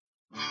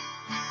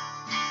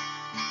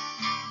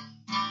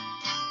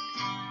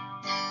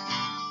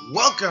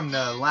Welcome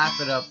to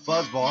Laugh It Up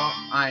Fuzzball.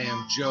 I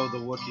am Joe the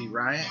Wookiee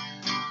Riot.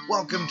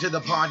 Welcome to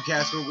the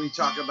podcast where we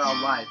talk about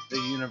life, the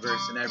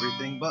universe, and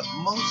everything, but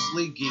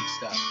mostly geek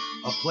stuff.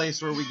 A place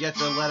where we get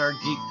to let our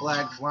geek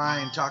flag fly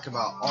and talk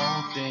about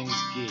all things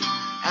geek.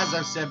 As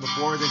I've said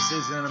before, this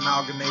isn't an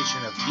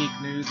amalgamation of geek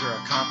news or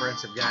a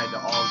comprehensive guide to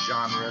all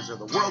genres or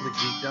the world of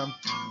geekdom.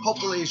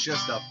 Hopefully it's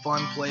just a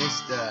fun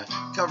place to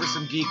cover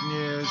some geek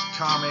news,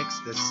 comics,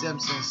 The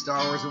Simpsons,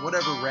 Star Wars, and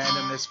whatever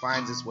randomness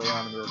finds its way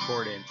onto the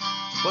recording.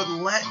 But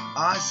let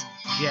us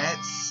get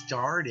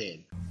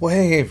started. Well,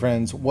 hey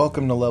friends,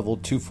 welcome to level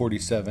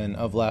 247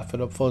 of Laugh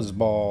It Up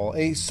Fuzzball,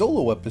 a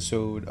solo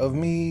episode of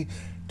me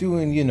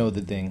doing,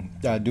 the thing,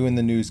 doing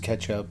the news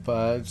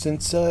catch-up,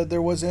 since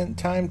there wasn't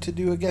time to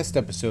do a guest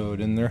episode,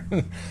 and there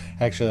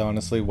actually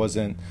honestly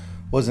wasn't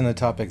a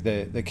topic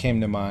that came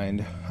to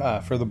mind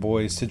for the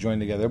boys to join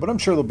together, but I'm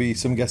sure there'll be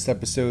some guest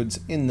episodes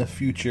in the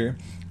future.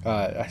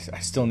 I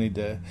still need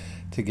to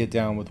get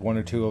down with one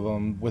or two of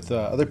them with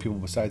other people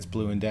besides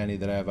Blue and Danny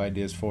that I have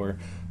ideas for.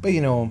 But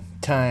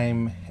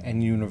time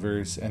and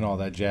universe and all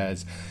that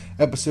jazz.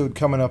 Episode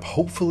coming up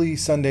hopefully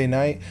Sunday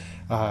night.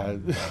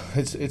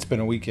 It's been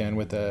a weekend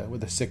with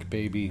a sick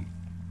baby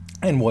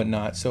and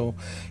whatnot, so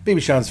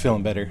baby Sean's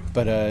feeling better.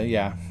 But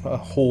a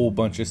whole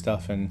bunch of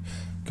stuff and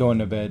going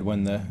to bed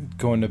when the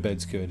going to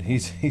bed's good.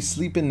 He's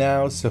sleeping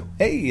now, so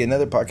hey,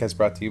 another podcast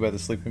brought to you by the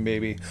sleeping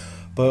baby.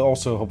 But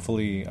also,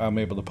 hopefully, I'm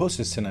able to post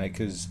this tonight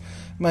because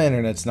my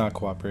internet's not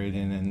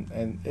cooperating,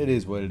 and it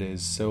is what it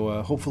is.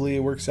 So hopefully it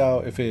works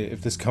out.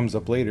 If this comes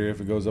up later, if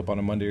it goes up on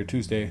a Monday or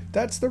Tuesday,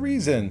 that's the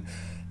reason.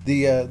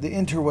 The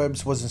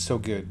interwebs wasn't so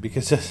good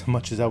because as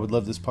much as I would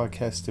love this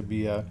podcast to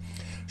be a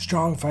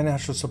strong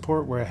financial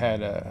support where I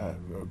had a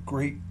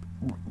great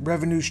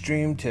revenue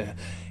stream to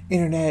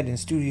internet and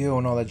studio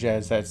and all that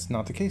jazz, that's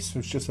not the case.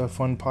 It's just a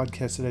fun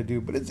podcast that I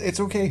do, but it's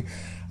okay.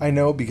 I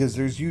know, because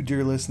there's you,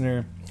 dear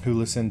listener, who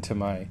listened to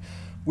my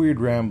weird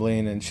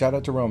rambling, and shout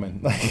out to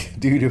Roman. Like,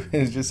 dude,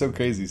 it's just so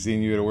crazy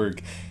seeing you at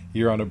work.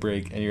 You're on a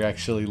break and you're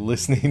actually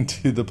listening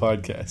to the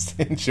podcast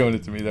and showing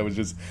it to me. That was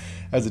just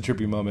as a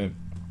trippy moment.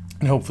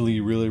 And hopefully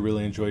you really,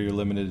 really enjoy your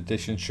limited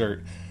edition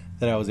shirt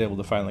that I was able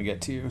to finally get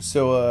to you.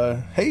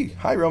 So, hey,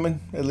 hi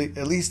Roman. At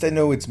least I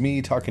know it's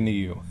me talking to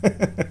you.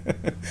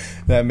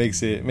 That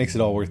makes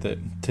it all worth it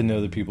to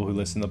know the people who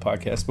listen to the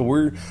podcast. But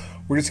we're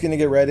just gonna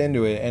get right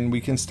into it, and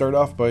we can start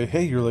off by,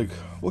 hey, you're like,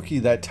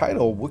 Wookiee, that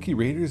title, Wookiee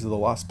Raiders of the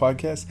Lost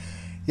Podcast.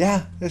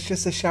 Yeah, that's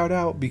just a shout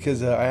out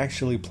because I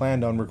actually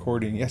planned on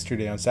recording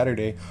yesterday on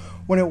Saturday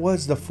when it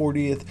was the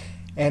 40th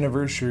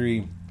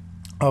anniversary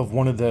of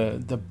one of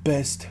the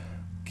best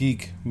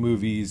geek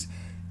movies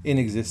in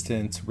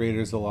existence,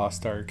 Raiders of the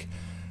Lost Ark.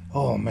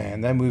 Oh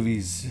man, that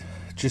movie's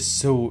just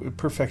so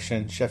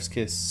perfection, chef's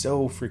kiss,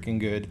 so freaking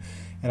good.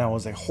 And I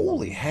was like,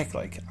 holy heck,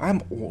 like,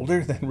 I'm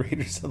older than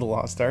Raiders of the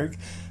Lost Ark.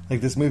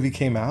 Like, this movie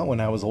came out when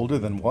I was older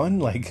than one.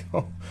 Like,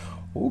 oh,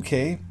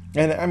 okay.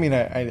 And I mean,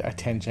 I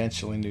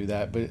tangentially knew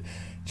that, but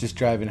just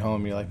driving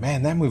home, you're like,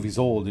 man, that movie's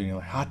old. And you're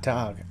like, hot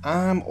dog,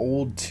 I'm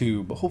old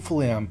too. But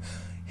hopefully I'm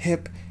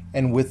hip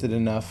and with it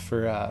enough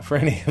for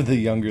any of the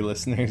younger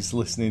listeners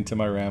listening to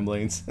my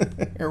ramblings.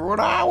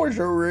 When I was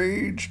your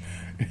age.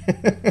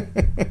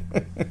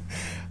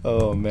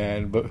 Oh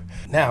man, but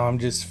now I'm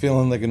just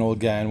feeling like an old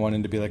guy and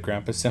wanting to be like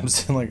Grandpa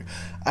Simpson. Like,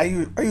 I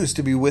used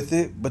to be with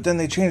it, but then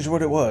they changed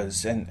what it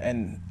was,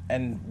 and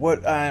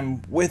what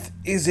I'm with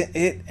isn't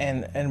it,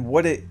 and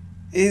what it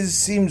is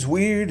seems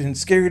weird and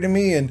scary to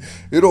me, and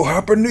it'll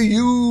happen to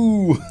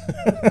you.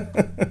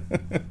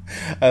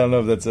 I don't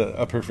know if that's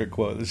a perfect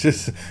quote. It's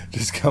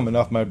just coming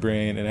off my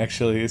brain, and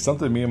actually it's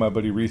something me and my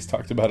buddy Reese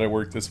talked about at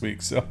work this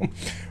week, so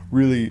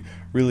really,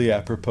 really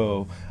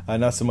apropos.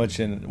 Not so much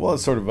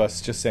it's sort of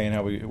us just saying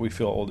how we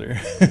feel older.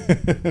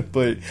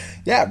 But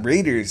yeah,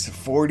 Raiders,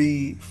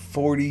 40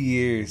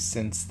 years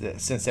since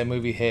that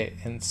movie hit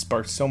and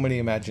sparked so many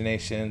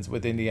imaginations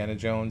with Indiana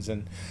Jones,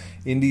 and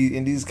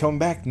Indy's coming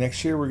back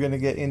next year. We're gonna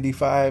get Indy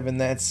 5,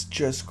 and that's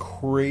just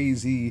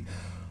crazy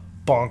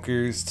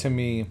bonkers to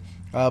me.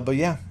 But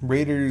yeah,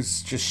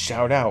 Raiders, just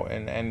shout out,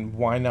 and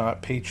why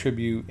not pay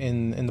tribute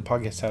in the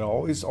podcast title?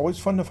 Always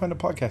fun to find a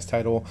podcast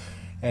title,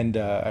 and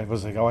I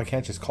was like, oh, I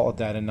can't just call it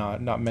that and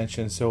not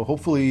mention. So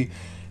hopefully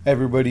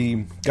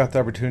everybody got the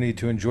opportunity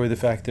to enjoy the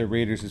fact that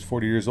Raiders is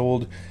 40 years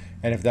old,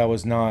 and if that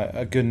was not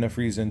a good enough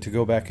reason to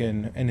go back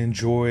and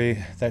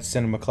enjoy that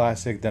cinema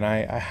classic, then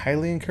I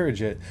highly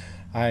encourage it.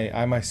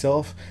 I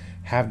myself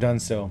have done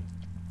so,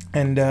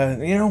 and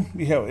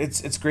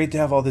it's great to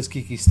have all this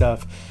geeky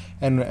stuff.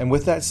 And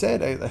with that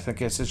said, I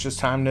guess it's just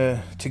time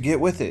to get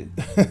with it,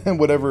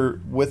 whatever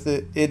with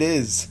it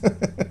is.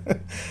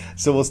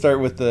 So we'll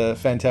start with the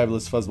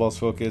Fantabulous Fuzzballs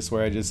Focus,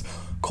 where I just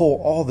cull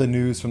all the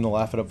news from the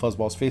Laugh It Up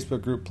Fuzzballs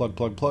Facebook group,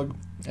 plug,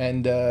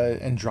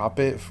 and drop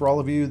it for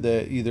all of you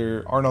that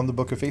either aren't on the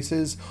Book of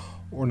Faces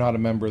or not a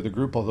member of the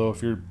group. Although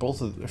if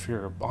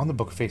you're on the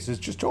Book of Faces,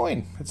 just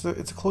join. It's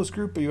a closed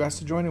group, but you ask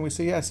to join, and we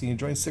say yes. And you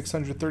join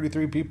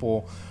 633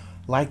 people,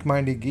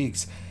 like-minded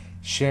geeks.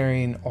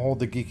 sharing all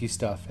the geeky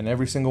stuff. And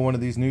every single one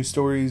of these news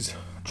stories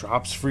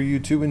drops for you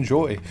to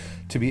enjoy,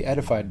 to be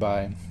edified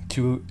by,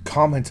 to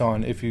comment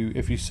on if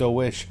you so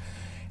wish.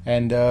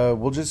 And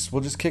we'll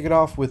just kick it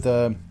off with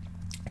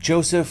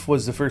Joseph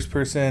was the first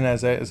person,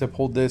 as I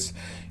pulled this,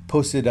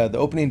 posted the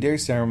opening day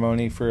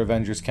ceremony for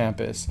Avengers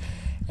Campus.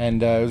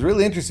 And it was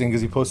really interesting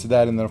because he posted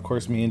that, and then of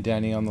course me and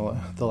Danny on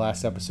the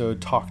last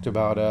episode talked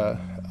about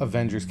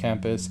Avengers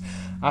Campus.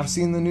 I've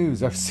seen the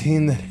news. I've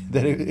seen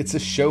that it's a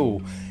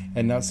show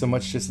and not so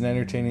much just an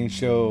entertaining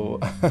show.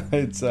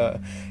 It's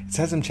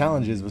had some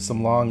challenges with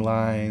some long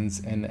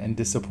lines and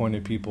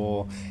disappointed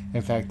people.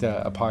 In fact,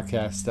 a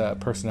podcast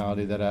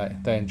personality that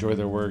I enjoy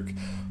their work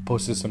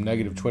posted some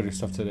negative Twitter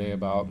stuff today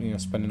about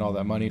spending all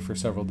that money for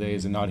several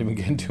days and not even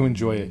getting to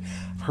enjoy it.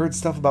 I've heard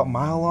stuff about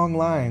mile-long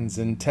lines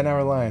and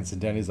 10-hour lines, and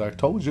Danny's like,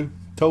 told you.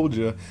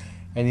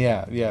 And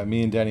yeah,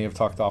 me and Danny have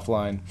talked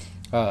offline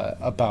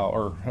about,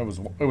 or it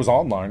was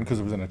online because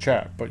it was in a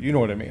chat, but you know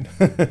what I mean,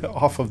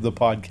 off of the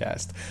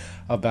podcast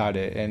about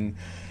it. And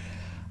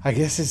I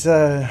guess it's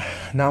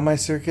not my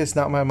circus,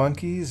 not my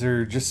monkeys,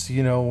 or just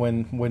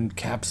when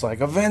Cap's like,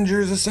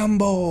 Avengers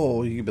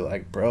assemble, you could be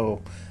like,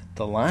 bro,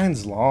 the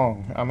line's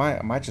long. I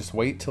might just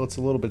wait till it's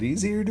a little bit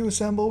easier to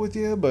assemble with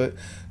you, but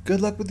good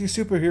luck with your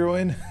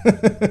superheroine.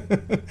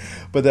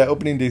 But that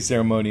opening day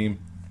ceremony,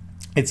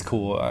 it's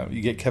cool.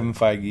 You get Kevin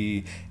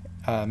Feige,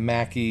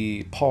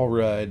 Mackie, Paul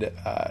Rudd.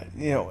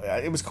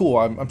 It was cool.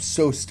 I'm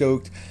so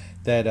stoked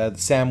that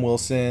Sam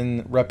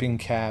Wilson repping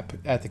Cap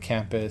at the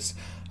campus.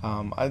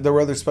 There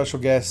were other special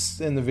guests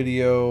in the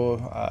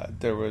video.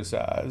 There was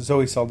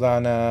Zoe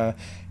Saldana,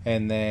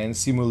 and then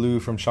Simu Liu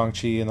from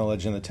Shang-Chi and the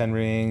Legend of the Ten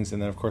Rings,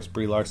 and then of course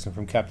Brie Larson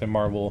from Captain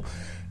Marvel.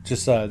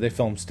 Just they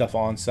filmed stuff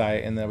on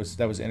site, and that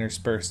was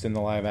interspersed in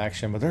the live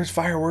action. But there's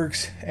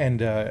fireworks,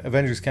 and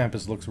Avengers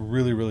Campus looks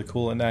really, really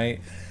cool at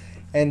night.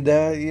 And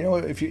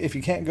if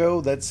you can't go,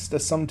 that's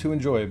something to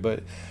enjoy.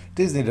 But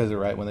Disney does it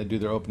right when they do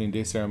their opening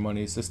day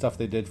ceremonies. The stuff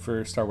they did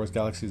for Star Wars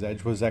Galaxy's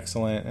Edge was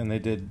excellent, and they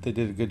did a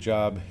good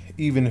job,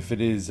 even if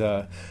it is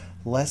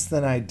less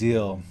than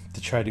ideal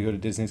to try to go to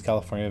Disney's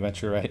California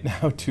Adventure right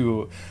now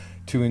to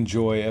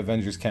enjoy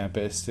Avengers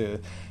Campus, to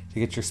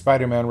get your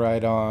Spider-Man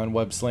ride on,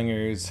 web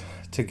slingers,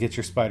 to get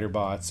your spider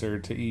bots, or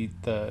to eat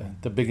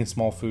the big and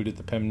small food at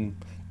the Pym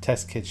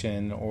Test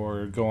Kitchen,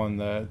 or go on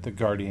the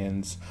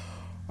Guardians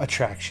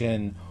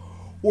attraction,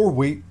 or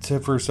wait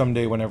for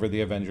someday whenever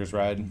the Avengers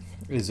ride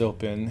is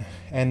open.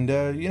 And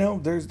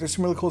there's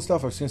some really cool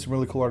stuff. I've seen some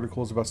really cool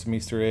articles about some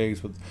Easter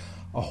eggs with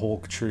a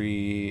Hulk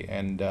tree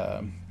and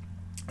a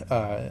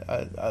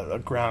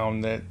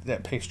ground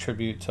that pays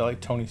tribute to like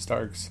Tony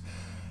Stark's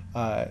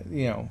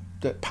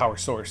the power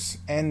source.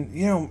 And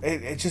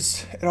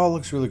it all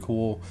looks really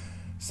cool.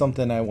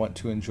 Something I want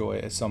to enjoy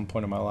at some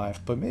point in my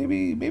life, but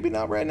maybe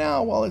not right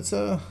now while it's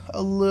a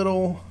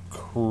little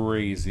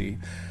crazy.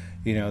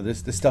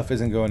 This stuff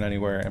isn't going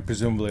anywhere, and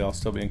presumably I'll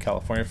still be in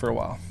California for a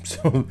while.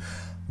 So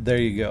there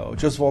you go.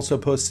 Joseph also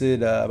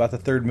posted about the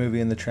third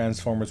movie in the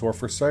Transformers War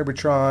for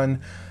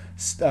Cybertron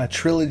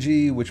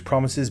trilogy, which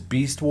promises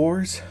Beast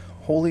Wars.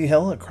 Holy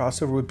hell, a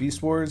crossover with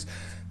Beast Wars.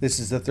 This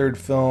is the third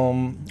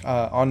film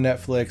on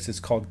Netflix. It's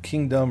called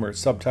Kingdom, or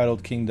it's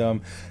subtitled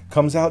Kingdom.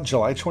 Comes out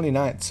July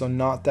 29th, so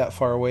not that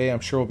far away. I'm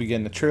sure we'll be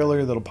getting a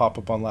trailer that'll pop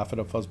up on Laugh It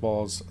Up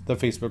Fuzzballs, the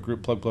Facebook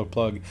group,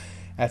 plug,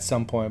 at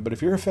some point. But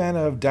if you're a fan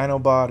of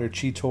Dinobot or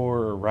Cheetor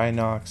or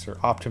Rhinox or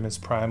Optimus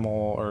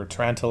Primal or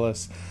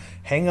Tarantulas,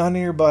 hang on to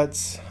your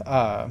butts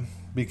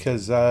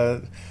because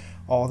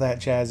all that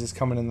jazz is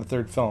coming in the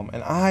third film.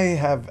 And I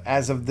have,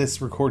 as of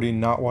this recording,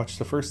 not watched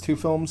the first two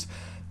films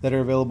that are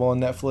available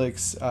on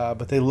Netflix,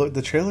 but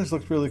the trailers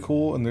looked really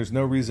cool, and there's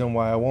no reason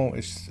why I won't.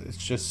 It's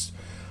just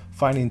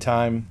finding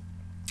time,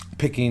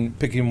 picking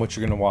what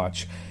you're going to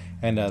watch.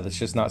 And that's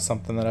just not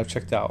something that I've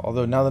checked out.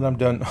 Although now that I'm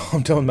done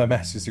with my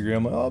master's degree,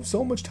 I'm like, I have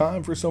so much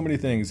time for so many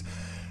things.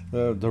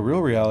 The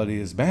real reality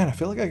is, man, I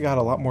feel like I got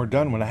a lot more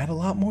done when I had a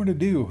lot more to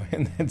do.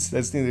 And that's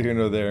neither here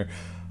nor there.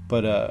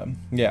 But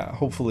yeah,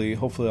 hopefully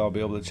I'll be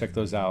able to check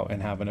those out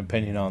and have an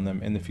opinion on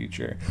them in the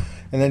future.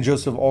 And then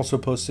Joseph also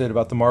posted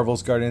about the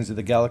Marvel's Guardians of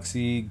the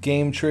Galaxy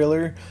game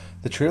trailer.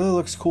 The trailer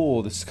looks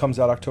cool. This comes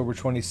out October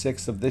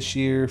 26th of this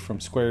year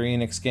from Square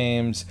Enix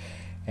Games.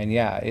 And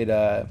yeah,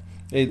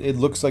 it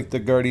looks like the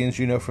Guardians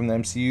from the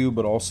MCU,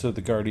 but also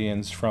the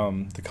Guardians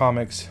from the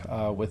comics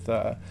with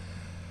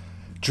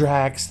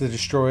Drax the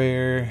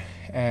Destroyer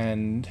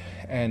and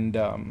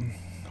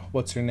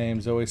what's her name,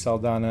 Zoe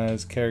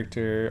Saldana's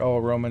character. Oh,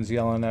 Roman's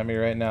yelling at me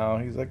right now.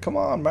 He's like, come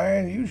on,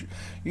 man,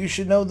 you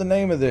should know the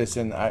name of this.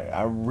 And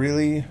I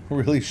really,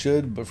 really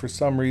should, but for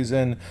some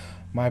reason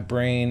my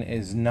brain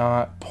is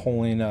not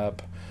pulling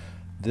up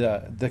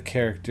the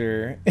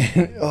character.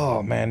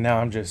 Oh man, now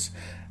I'm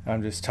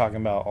just talking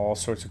about all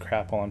sorts of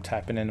crap while I'm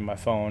typing into my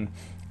phone,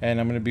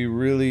 and I'm going to be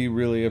really,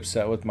 really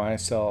upset with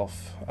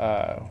myself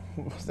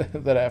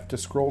that I have to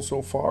scroll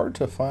so far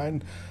to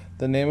find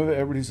the name of it.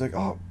 Everybody's like,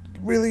 oh,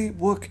 really,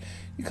 Wook?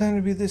 You claim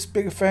to be this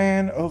big a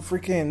fan of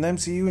freaking the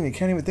MCU, and you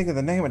can't even think of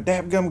the name of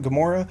Dabgum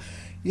Gamora?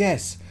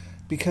 Yes,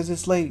 because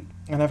it's late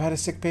and I've had a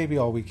sick baby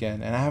all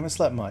weekend and I haven't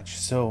slept much.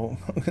 So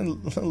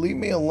leave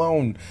me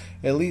alone.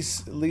 At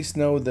least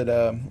know that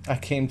I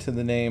came to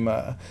the name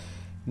a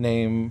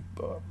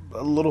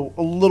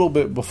little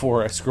bit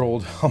before I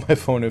scrolled on my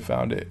phone and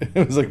found it.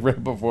 It was like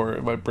right before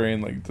my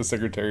brain, like the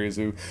secretaries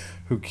who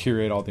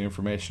curate all the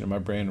information in my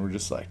brain were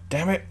just like,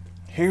 damn it,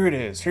 here it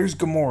is. Here's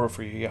Gamora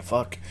for you, yeah,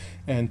 fuck.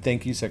 And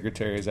thank you,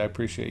 secretaries. I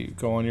appreciate you.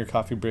 Go on your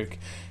coffee break,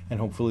 and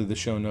hopefully the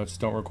show notes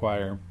don't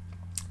require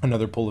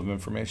another pull of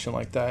information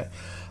like that.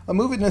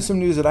 Moving to some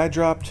news that I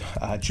dropped.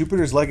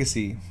 Jupiter's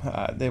Legacy.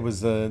 That was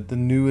the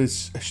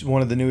newest,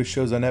 one of the newest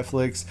shows on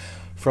Netflix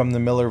from the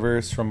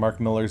Millerverse, from Mark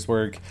Miller's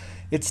work.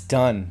 It's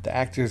done. The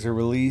actors are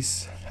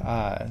released.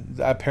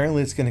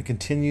 Apparently, it's going to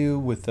continue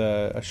with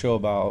a show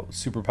about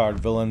superpowered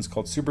villains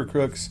called Super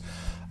Crooks.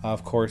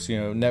 Of course,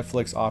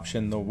 Netflix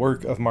optioned the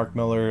work of Mark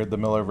Miller, the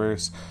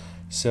Millerverse.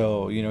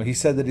 So, he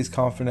said that he's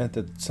confident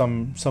that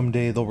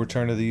someday they'll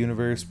return to the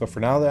universe. But for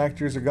now, the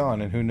actors are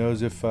gone. And who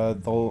knows if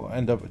they'll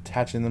end up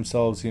attaching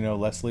themselves,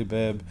 Leslie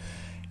Bibb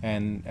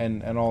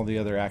and all the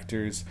other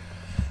actors.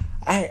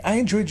 I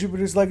enjoyed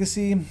Jupiter's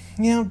Legacy.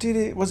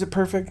 Was it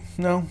perfect?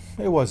 No,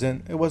 it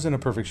wasn't. It wasn't a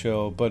perfect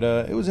show, but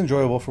it was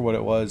enjoyable for what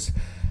it was.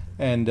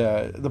 And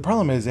the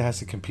problem is it has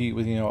to compete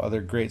with,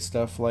 other great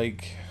stuff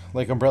like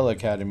Umbrella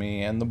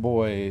Academy and The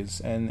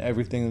Boys and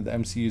everything that the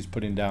MCU is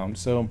putting down.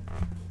 So,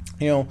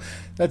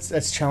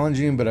 that's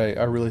challenging, but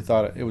I really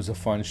thought it was a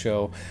fun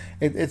show.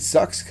 It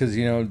sucks because,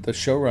 the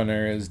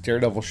showrunner is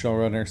Daredevil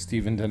showrunner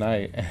Steven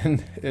DeKnight,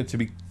 and to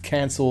be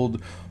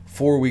canceled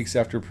 4 weeks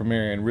after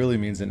premiering really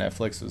means that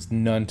Netflix was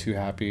none too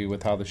happy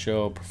with how the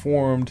show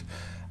performed.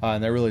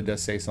 And that really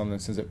does say something,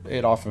 since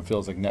it often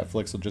feels like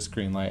Netflix will just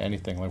greenlight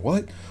anything. Like,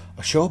 what?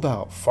 A show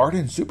about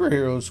farting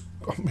superheroes?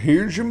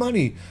 Here's your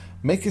money.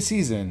 Make a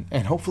season.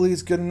 And hopefully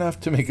it's good enough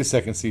to make a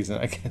second season,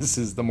 I guess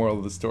is the moral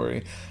of the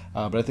story.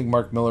 But I think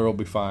Mark Miller will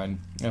be fine.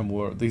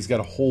 And he's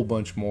got a whole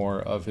bunch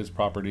more of his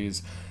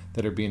properties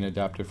that are being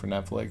adapted for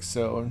Netflix.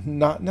 So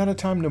not a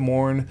time to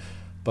mourn.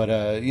 But,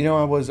 I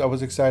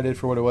was excited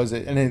for what it was.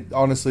 And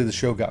honestly, the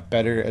show got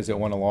better as it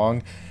went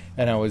along.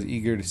 And I was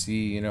eager to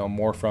see,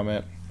 more from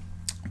it.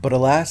 But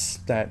alas,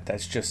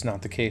 that's just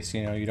not the case.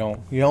 You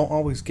don't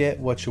always get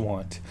what you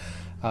want.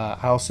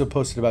 I also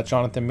posted about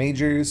Jonathan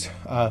Majors,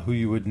 who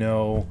you would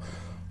know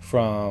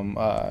from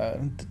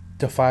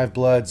The Five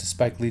Bloods, a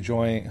Spike Lee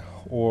joint,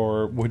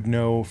 or would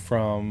know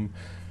from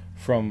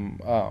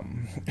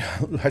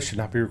I should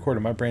not be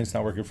recording. My brain's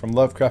not working. From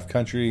Lovecraft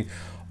Country.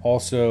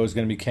 Also is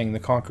going to be Kang the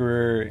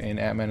Conqueror in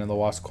Ant-Man and the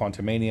Wasp: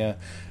 Quantumania.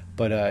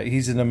 But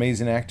he's an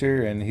amazing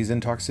actor, and he's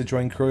in talks to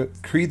join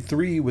Creed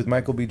 3 with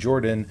Michael B.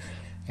 Jordan.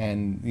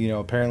 And,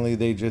 apparently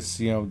they just,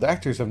 the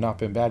actors have not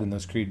been bad in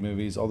those Creed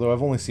movies, although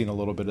I've only seen a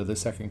little bit of the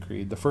second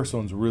Creed. The first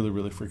one's really,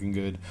 really freaking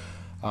good.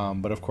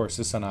 But, of course,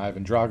 the son of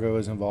Ivan Drago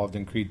is involved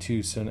in Creed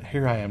 2. So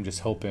here I am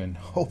just hoping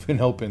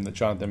that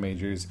Jonathan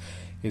Majors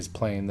is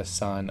playing the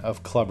son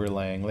of Clubber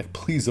Lang. Like,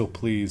 please, oh,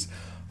 please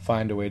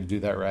find a way to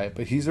do that right.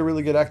 But he's a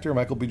really good actor.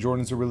 Michael B.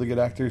 Jordan's a really good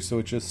actor. So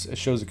it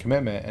shows a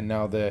commitment. And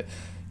now that,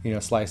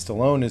 Sly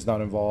Stallone is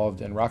not involved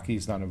and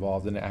Rocky's not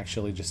involved, and it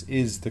actually just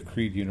is the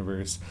Creed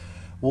universe,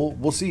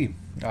 We'll see.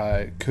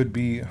 It could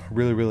be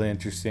really, really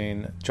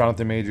interesting.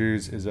 Jonathan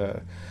Majors is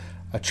a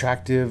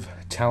attractive,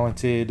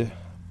 talented,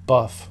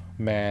 buff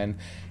man,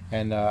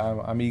 and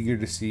I'm eager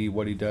to see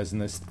what he does in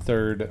this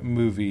third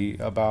movie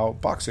about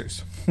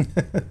boxers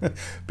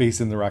based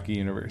in the Rocky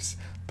universe.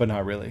 But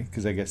not really,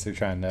 because I guess they're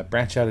trying to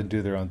branch out and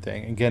do their own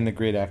thing. Again, a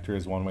great actor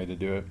is one way to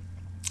do it.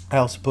 I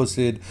also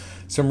posted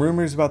some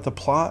rumors about the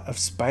plot of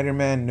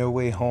Spider-Man No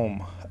Way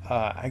Home.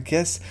 I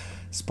guess...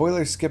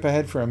 Spoilers, skip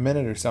ahead for a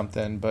minute or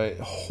something, but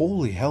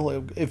holy hell,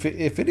 if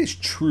it is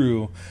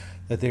true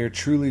that they are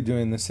truly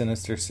doing the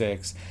Sinister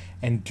Six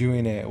and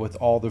doing it with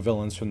all the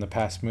villains from the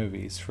past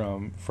movies,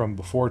 from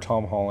before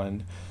Tom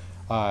Holland,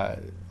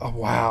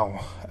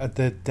 wow,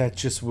 that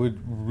just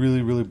would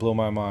really, really blow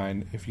my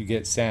mind if you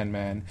get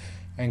Sandman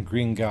and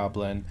Green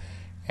Goblin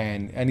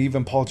and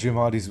even Paul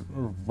Giamatti's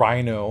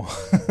Rhino,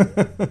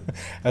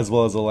 as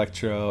well as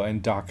Electro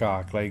and Doc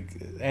Ock,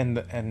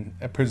 and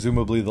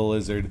presumably the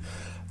Lizard.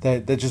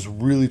 That just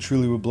really,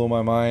 truly would blow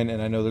my mind.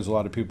 And I know there's a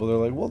lot of people that are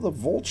like, well, the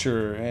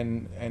Vulture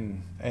and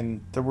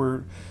there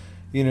were,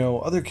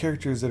 other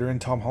characters that are in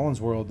Tom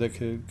Holland's world that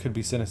could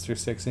be Sinister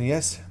Six. And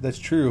yes, that's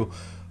true.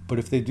 But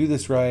if they do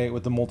this right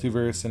with the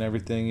multiverse and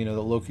everything,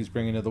 that Loki's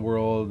bringing to the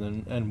world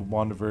and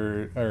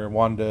WandaVision,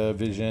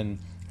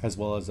 as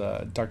well as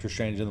Doctor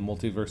Strange and the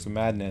Multiverse of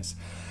Madness,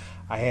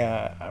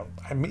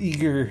 I'm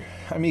eager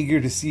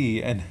to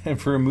see. And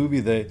for a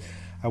movie that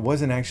I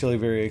wasn't actually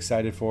very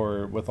excited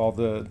for, with all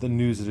the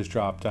news that has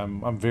dropped,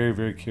 I'm very,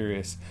 very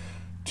curious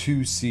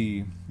to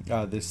see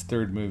this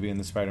third movie in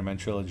the Spider-Man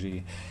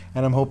trilogy,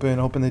 and I'm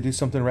hoping they do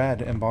something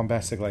rad and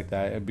bombastic like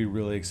that. It'd be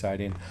really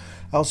exciting.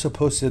 I also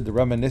posted the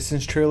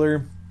Reminiscence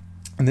trailer,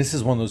 and this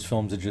is one of those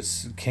films that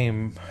just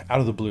came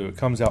out of the blue. It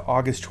comes out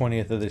August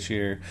 20th of this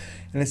year,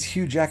 and it's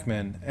Hugh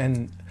Jackman.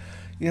 And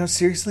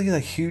seriously,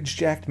 like huge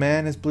jacked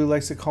man, as Blue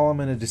likes to call him,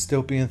 in a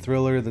dystopian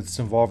thriller that's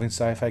involving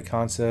sci-fi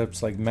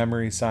concepts like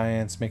memory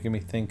science, making me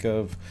think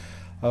of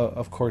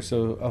course,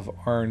 of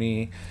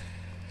Arnie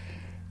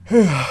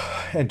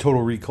and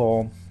Total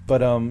Recall.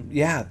 But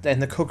yeah,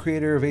 and the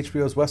co-creator of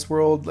HBO's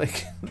Westworld,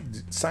 like,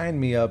 sign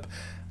me up.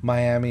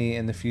 Miami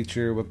in the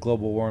future with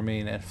global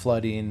warming and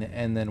flooding,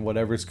 and then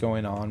whatever's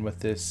going on with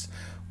this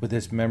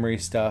memory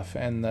stuff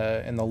and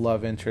the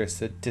love interest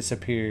that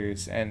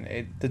disappears,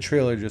 and the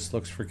trailer just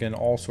looks freaking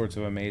all sorts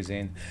of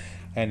amazing.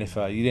 And if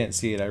you didn't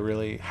see it, I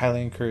really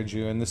highly encourage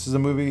you. And this is a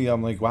movie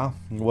I'm like, wow,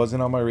 it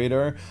wasn't on my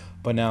radar,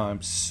 but now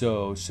I'm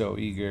so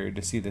eager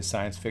to see this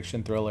science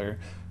fiction thriller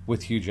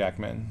with Hugh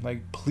Jackman.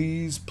 Like,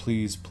 please,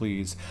 please,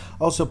 please.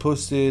 Also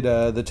posted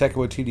the Taika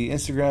Waititi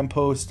Instagram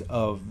post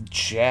of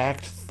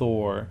jacked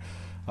Thor.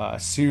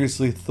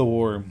 Seriously,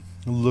 Thor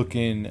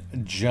looking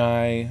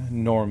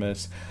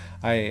ginormous.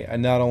 I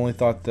not only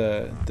thought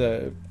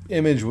the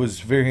image was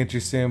very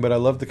interesting, but I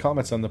loved the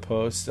comments on the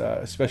post,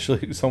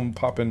 especially someone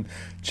popping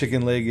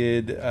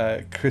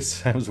chicken-legged,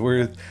 Chris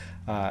Hemsworth.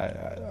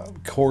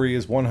 Corey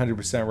is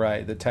 100%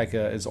 right that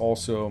Taika is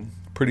also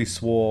pretty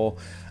swole.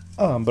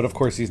 But of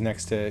course he's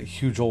next to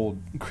huge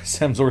old Chris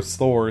Hemsworth's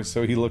Thor,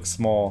 so he looks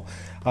small.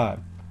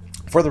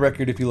 For the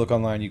record, if you look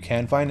online, you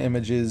can find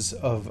images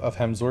of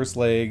Hemsworth's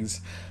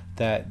legs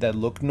that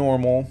look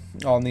normal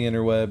on the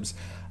interwebs.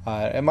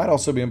 It might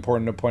also be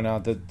important to point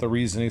out that the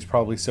reason he's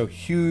probably so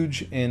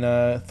huge in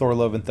Thor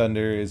Love and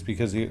Thunder is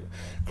because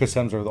Chris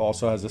Hemsworth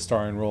also has a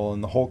starring role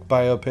in the Hulk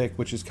biopic,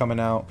 which is coming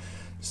out.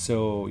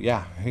 So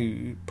yeah,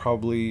 he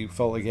probably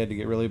felt like he had to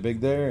get really big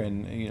there,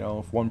 and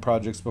if one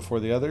project's before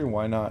the other,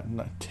 why not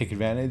take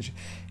advantage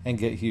and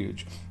get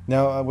huge?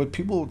 Now, when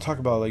people talk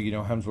about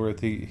Hemsworth,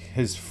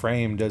 his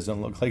frame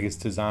doesn't look like it's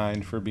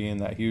designed for being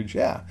that huge.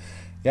 Yeah,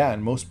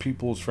 and most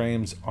people's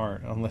frames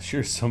aren't, unless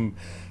you're some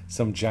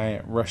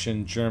giant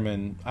Russian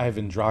German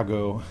Ivan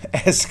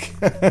Drago-esque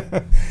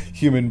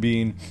human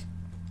being.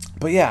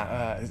 But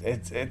yeah,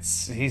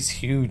 he's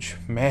huge,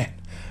 man.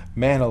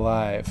 Man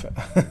alive.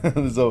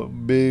 There's a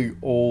big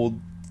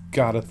old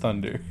God of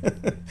Thunder.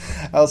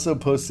 I also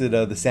posted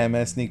the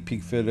Sandman sneak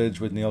peek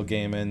footage with Neil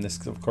Gaiman.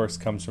 This, of course,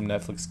 comes from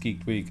Netflix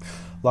Geek Week.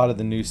 A lot of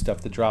the new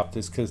stuff that dropped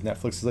is because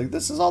Netflix is like,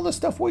 this is all the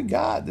stuff we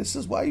got. This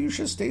is why you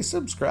should stay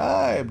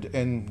subscribed.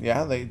 And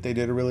yeah, they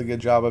did a really good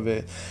job of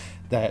it.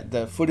 That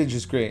the footage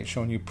is great,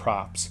 showing you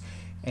props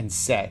and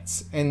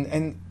sets.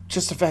 And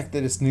just the fact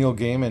that it's Neil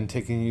Gaiman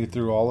taking you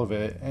through all of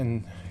it.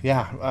 And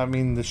yeah, I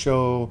mean, the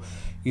show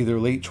either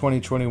late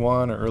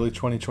 2021 or early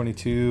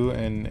 2022,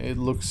 and it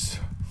looks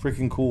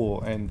freaking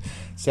cool. And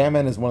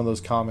Sandman is one of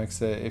those comics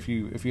that if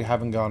you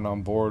haven't gotten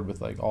on board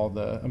with like all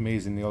the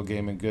amazing Neil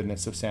Gaiman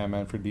goodness of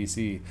Sandman for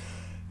DC,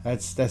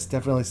 that's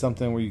definitely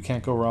something where you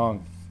can't go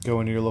wrong. Go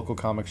into your local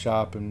comic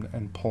shop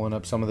and pulling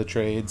up some of the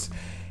trades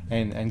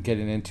and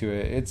getting into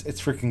it.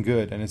 It's freaking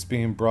good, and it's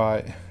being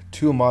brought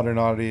to a modern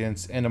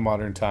audience in a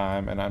modern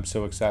time, and I'm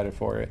so excited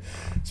for it.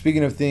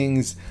 Speaking of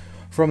things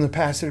from the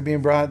past that are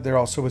being brought, there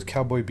also was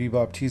Cowboy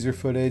Bebop teaser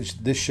footage.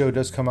 This show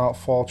does come out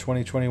fall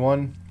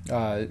 2021.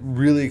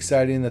 Really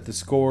exciting that the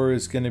score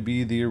is going to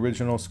be the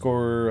original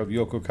scorer of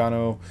Yoko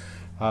Kanno.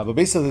 But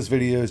basically this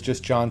video is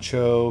just John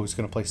Cho, who's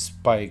going to play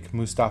Spike,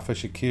 Mustafa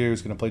Shakir,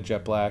 who's going to play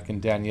Jet Black,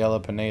 and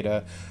Daniela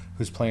Pineda,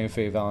 who's playing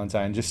Faye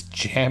Valentine, just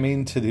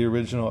jamming to the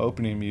original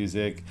opening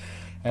music.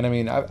 And I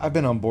mean, I've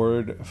been on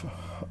board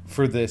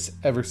for this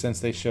ever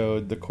since they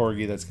showed the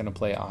corgi that's going to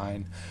play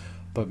Ein.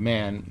 But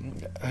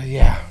man,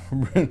 yeah,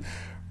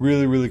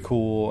 really, really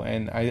cool.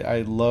 And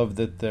I love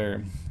that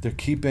they're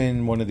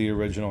keeping one of the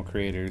original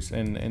creators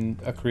and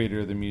a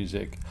creator of the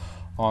music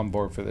on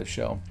board for this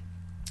show.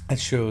 That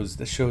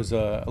shows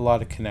a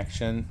lot of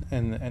connection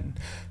and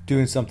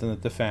doing something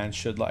that the fans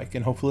should like.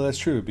 And hopefully that's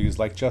true, because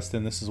like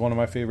Justin, this is one of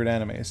my favorite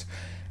animes.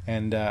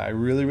 And I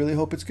really, really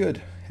hope it's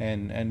good.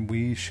 And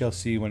we shall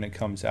see when it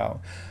comes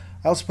out.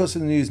 I also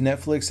posted in the news,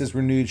 Netflix has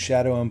renewed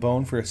Shadow and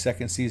Bone for a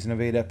second season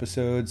of 8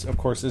 episodes. Of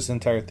course, this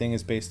entire thing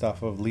is based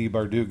off of Leigh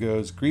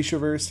Bardugo's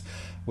Grishaverse,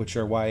 which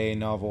are YA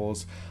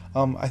novels.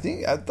 I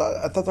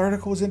thought the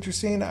article was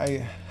interesting.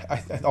 I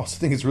also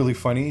think it's really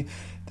funny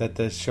that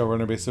the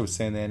showrunner basically was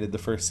saying they ended the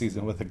first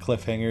season with a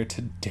cliffhanger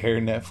to dare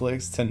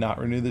Netflix to not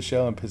renew the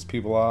show and piss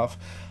people off.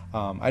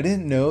 I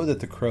didn't know that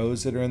the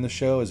crows that are in the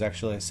show is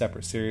actually a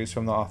separate series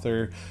from the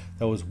author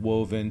that was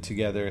woven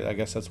together. I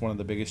guess that's one of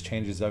the biggest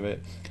changes of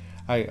it.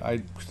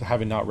 I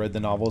having not read the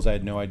novels, I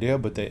had no idea,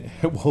 but they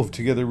wove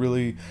together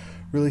really,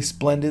 really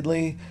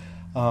splendidly.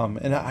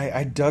 And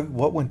I dug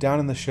what went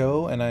down in the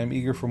show, and I'm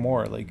eager for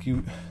more. Like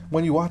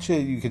when you watch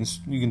it, you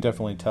can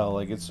definitely tell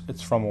like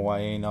it's from a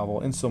YA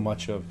novel, in so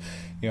much of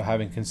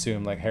having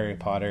consumed like Harry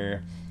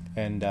Potter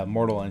and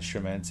Mortal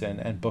Instruments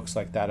and books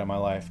like that in my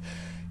life.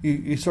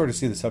 you sort of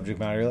see the subject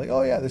matter. You're like,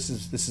 oh yeah, this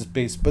is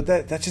based, but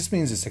that just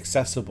means it's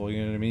accessible.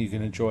 You know what I mean? You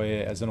can enjoy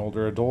it as an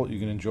older adult. You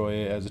can enjoy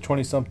it as a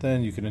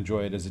 20-something. You can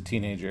enjoy it as a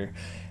teenager.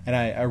 And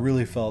I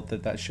really felt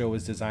that show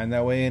was designed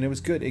that way, and it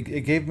was good.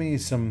 It gave me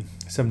some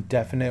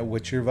definite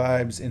Witcher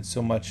vibes in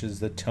so much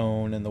as the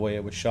tone and the way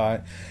it was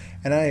shot,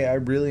 and I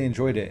really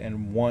enjoyed it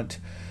and want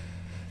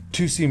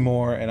to see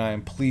more. And I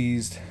am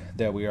pleased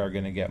that we are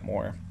going to get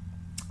more.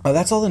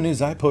 That's all the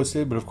news I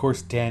posted, but of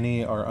course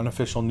Danny, our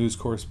unofficial news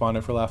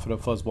correspondent for Laugh It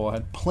Up Fuzzball,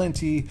 had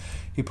plenty.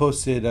 He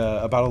posted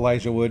about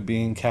Elijah Wood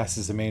being cast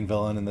as the main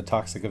villain in The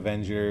Toxic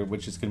Avenger,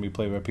 which is going to be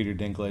played by Peter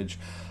Dinklage.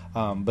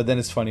 But then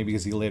it's funny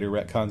because he later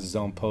retcons his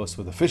own post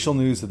with official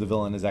news that the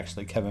villain is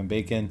actually Kevin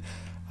Bacon.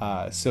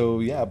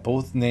 So yeah,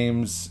 both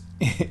names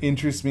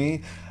interest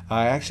me.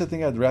 I actually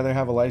think I'd rather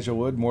have Elijah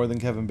Wood more than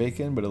Kevin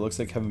Bacon, but it looks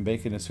like Kevin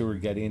Bacon is who we're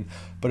getting.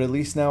 But at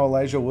least now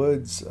Elijah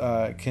Woods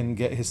can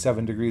get his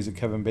 7 degrees of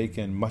Kevin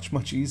Bacon much,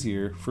 much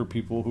easier for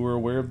people who are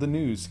aware of the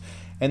news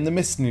and the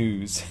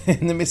misnews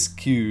and the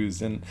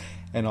miscues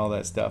and all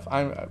that stuff.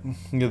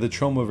 The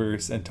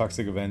Tromaverse and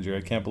Toxic Avenger.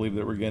 I can't believe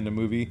that we're getting a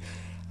movie.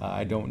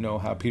 I don't know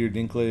how Peter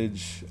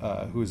Dinklage,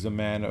 who is a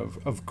man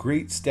of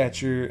great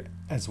stature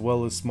as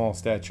well as small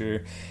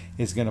stature,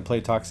 is going to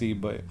play Toxie,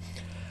 but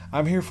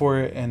I'm here for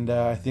it, and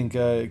I think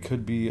it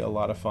could be a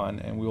lot of fun,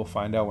 and we will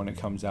find out when it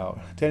comes out.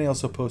 Danny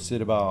also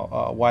posted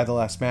about Why the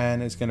Last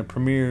Man is going to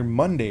premiere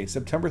Monday,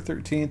 September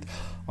 13th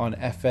on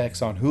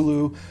FX on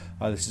Hulu.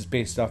 This is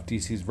based off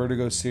DC's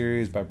Vertigo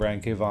series by Brian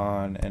K.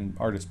 Vaughan and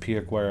artist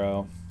Pia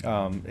Guerrero.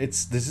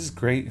 This is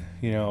great,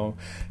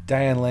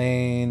 Diane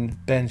Lane,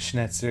 Ben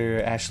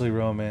Schnetzer, Ashley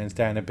Romans,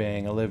 Diana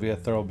Bang, Olivia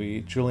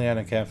Thirlby,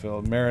 Juliana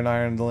Canfield, Marin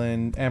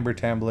Ireland, Amber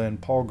Tamblyn,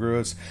 Paul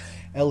Gross,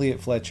 Elliot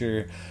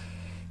Fletcher.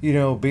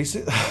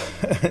 Basically,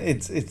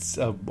 it's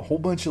a whole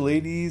bunch of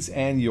ladies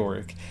and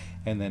Yorick,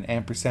 and then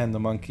Ampersand the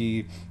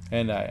monkey,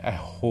 and I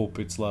hope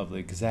it's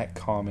lovely because that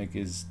comic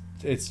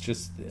it's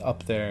just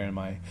up there in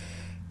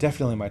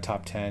definitely my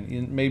top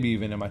 10, maybe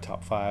even in my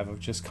top 5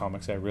 of just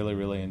comics I really,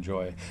 really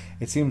enjoy.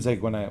 It seems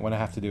like when I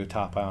have to do a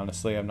top, I'm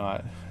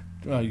not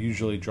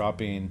usually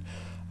dropping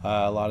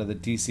a lot of the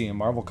DC and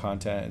Marvel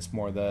content. It's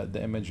more the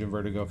Image and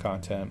Vertigo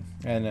content,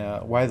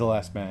 and Why the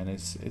Last Man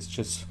is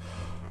just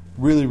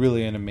really,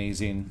 really an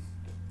amazing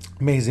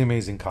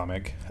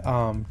comic.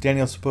 Danny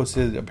also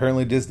posted,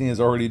 apparently Disney is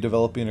already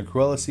developing a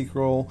Cruella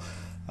sequel.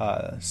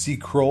 It's Sea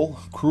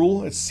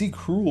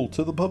Cruel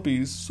to the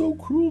puppies. So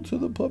cruel to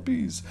the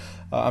puppies.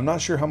 I'm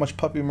not sure how much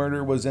puppy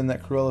murder was in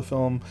that Cruella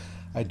film.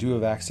 I do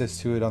have access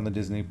to it on the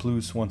Disney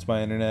Plus once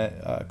my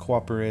internet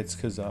cooperates,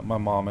 because my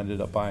mom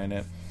ended up buying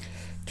it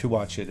to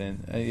watch it,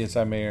 and yes,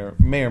 I may or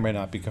may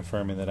not be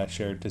confirming that I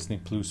shared Disney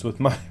Plus with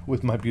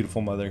my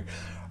beautiful mother.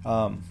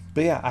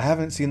 But yeah, I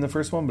haven't seen the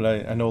first one, but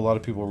I know a lot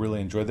of people really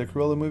enjoyed the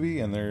Cruella movie,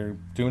 and they're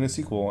doing a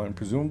sequel, and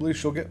presumably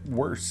she'll get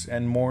worse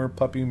and more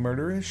puppy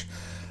murderish.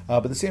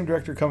 But the same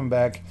director coming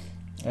back,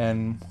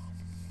 and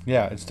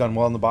yeah, it's done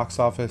well in the box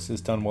office.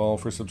 It's done well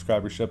for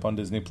subscribership on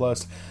Disney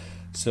Plus.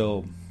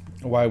 So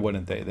why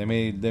wouldn't they? They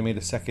made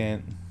a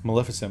second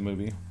Maleficent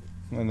movie,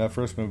 and that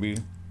first movie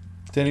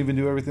didn't even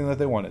do everything that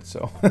they wanted.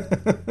 So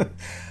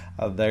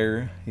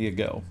there you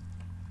go.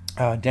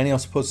 Danny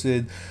also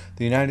posted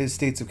The United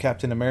States of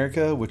Captain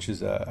America, which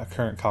is a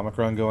current comic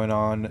run going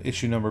on.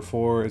 Issue number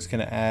 4 is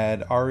going to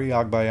add Ari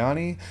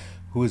Agbayani,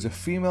 who is a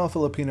female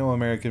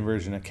Filipino-American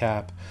version of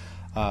Cap.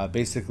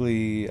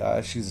 Basically,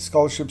 she's a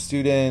scholarship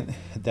student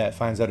that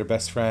finds out her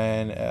best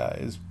friend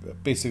is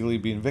basically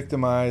being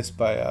victimized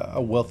by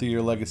a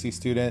wealthier legacy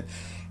student,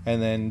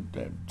 and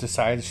then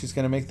decides she's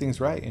going to make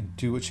things right and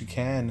do what she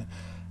can.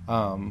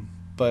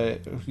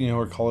 But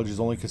her college is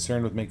only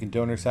concerned with making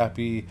donors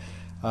happy.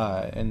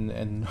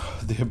 And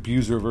the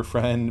abuser of her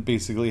friend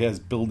basically has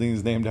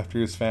buildings named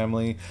after his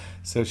family,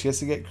 so she has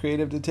to get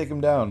creative to take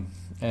him down,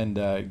 and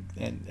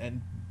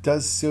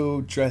does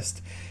so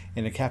dressed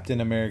in a Captain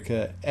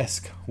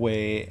America-esque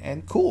way,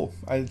 and cool.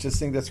 I just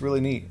think that's really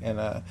neat, and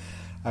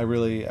I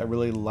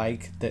really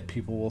like that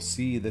people will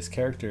see this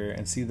character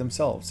and see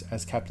themselves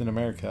as Captain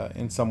America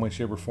in some way,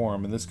 shape, or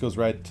form. And this goes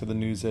right to the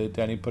news that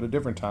Danny put a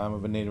different time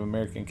of a Native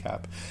American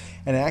Cap,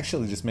 and it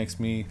actually just makes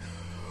me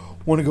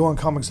want to go on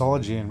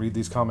Comixology and read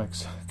these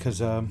comics,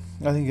 because I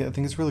think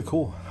it's really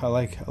cool. I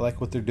like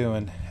what they're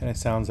doing, and it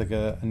sounds like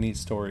a neat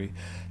story.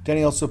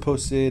 Danny also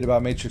posted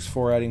about Matrix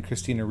 4 adding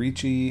Christina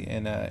Ricci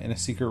in a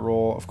secret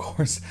role. Of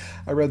course,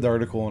 I read the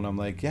article and I'm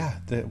like, yeah,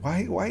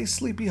 why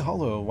Sleepy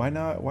Hollow? Why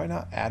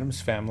not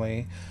Addams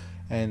Family,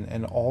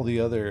 and all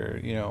the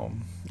other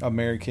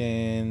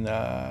American,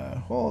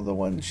 the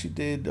one she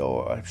did,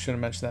 I shouldn't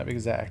mention that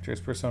because the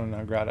actress, persona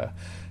non grata.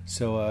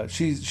 So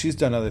she's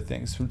done other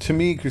things. To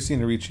me,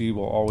 Christina Ricci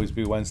will always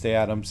be Wednesday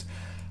Addams,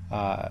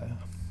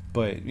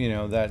 but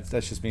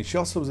that's just me. She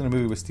also was in a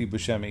movie with Steve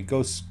Buscemi,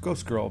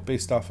 Ghost Girl,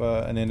 based off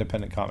an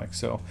independent comic.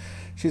 So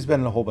she's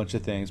been in a whole bunch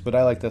of things, but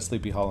I like that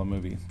Sleepy Hollow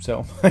movie,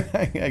 so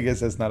I guess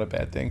that's not a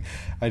bad thing.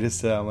 I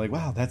just I'm like,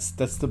 wow, that's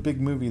the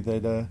big movie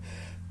that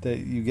that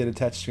you get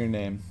attached to your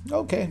name.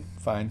 Okay,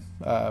 fine.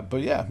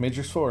 But yeah,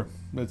 Matrix 4.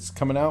 It's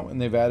coming out,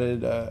 and they've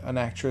added an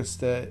actress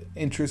that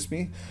interests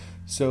me.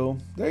 So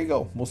there you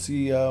go. We'll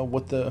see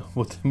what the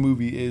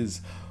movie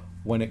is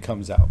when it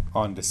comes out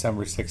on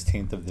December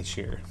 16th of this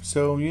year.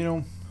 So,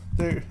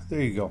 there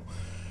you go.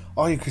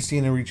 All you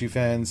Christina Ricci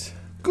fans,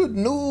 good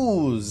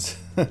news!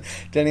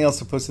 Danny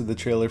also posted the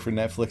trailer for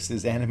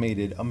Netflix's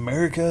animated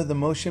America the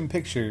Motion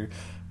Picture,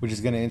 which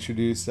is going to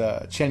introduce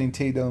Channing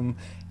Tatum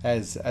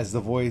as the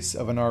voice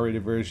of an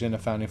R-rated version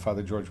of Founding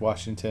Father George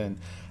Washington.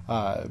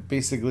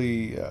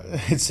 Basically,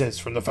 it says,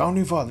 from the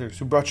Founding Fathers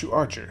who brought you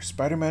Archer,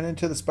 Spider-Man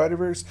Into the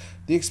Spider-Verse,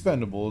 The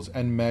Expendables,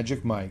 and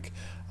Magic Mike.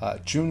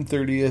 June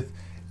 30th,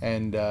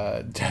 and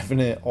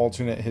definite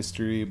alternate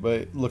history,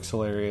 but looks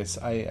hilarious.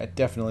 I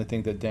definitely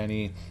think that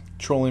Danny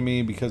trolling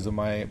me because of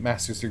my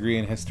master's degree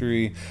in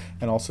history,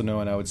 and also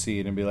knowing I would see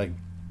it and be like,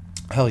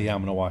 hell yeah,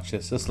 I'm gonna watch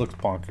this. This looks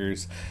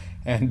bonkers.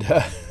 And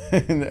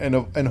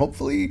and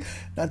hopefully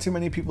not too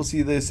many people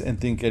see this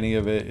and think any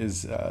of it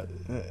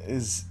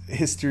is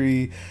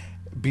history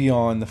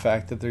beyond the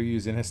fact that they're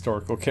using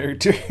historical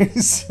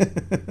characters.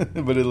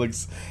 But it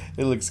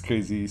looks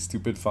crazy,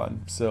 stupid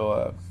fun.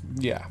 So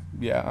yeah,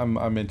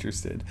 I'm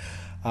interested.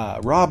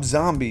 Rob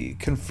Zombie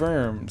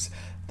confirms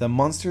the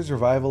Monsters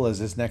revival as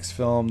his next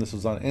film. This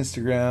was on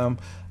Instagram.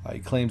 He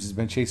claims he's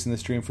been chasing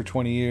this dream for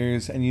 20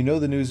 years. And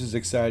the news is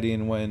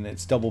exciting when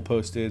it's double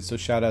posted. So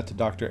shout out to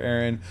Dr.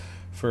 Aaron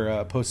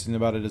for posting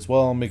about it as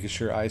well, making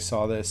sure I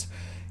saw this.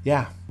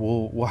 Yeah,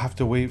 we'll have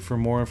to wait for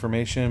more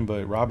information,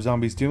 but Rob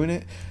Zombie's doing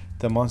it.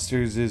 The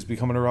Monsters is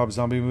becoming a Rob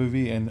Zombie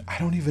movie, and I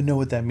don't even know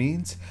what that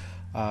means.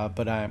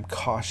 But I am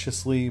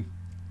cautiously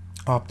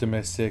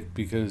optimistic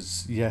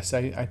because, yes,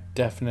 I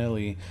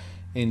definitely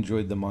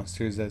enjoyed The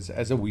Monsters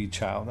as a wee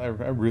child. I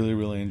really,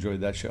 really enjoyed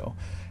that show.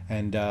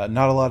 And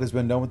not a lot has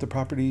been done with the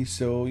property,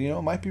 so,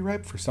 it might be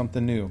ripe for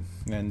something new.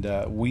 And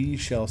we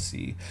shall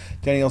see.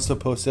 Danny also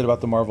posted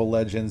about the Marvel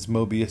Legends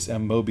Mobius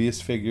M.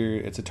 Mobius figure.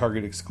 It's a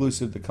Target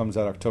exclusive that comes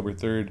out October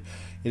 3rd.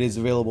 It is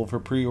available for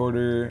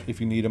pre-order if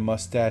you need a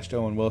mustached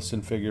Owen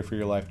Wilson figure for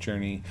your life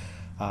journey.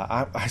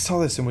 I saw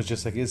this and was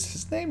just like, is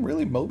his name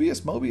really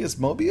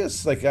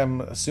Mobius? Like,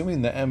 I'm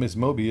assuming the M is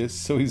Mobius,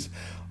 so he's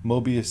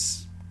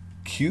Mobius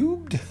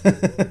cubed.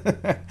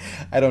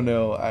 I don't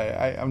know.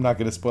 I'm not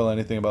going to spoil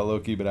anything about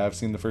Loki, but I've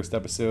seen the first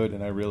episode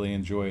and I really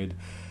enjoyed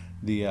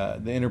the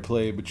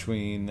interplay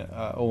between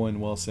Owen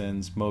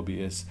Wilson's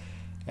Mobius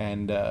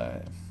and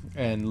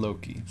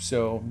Loki.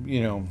 So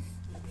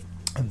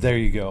there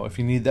you go. If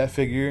you need that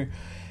figure,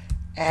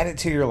 add it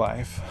to your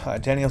life.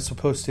 Danny also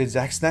posted,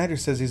 Zack Snyder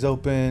says he's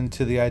open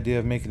to the idea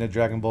of making a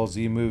Dragon Ball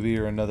Z movie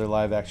or another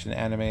live action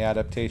anime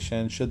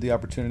adaptation should the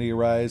opportunity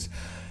arise.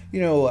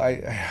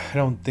 I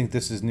don't think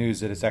this is news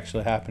that it's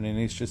actually happening.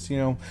 He's just,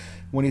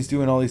 when he's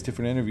doing all these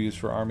different interviews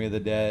for Army of the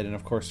Dead and,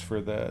 of course, for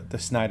the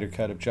Snyder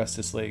Cut of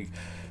Justice League,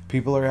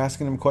 people are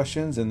asking him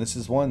questions, and this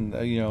is one.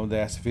 They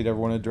asked if he'd ever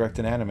want to direct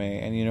an anime,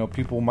 and,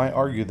 people might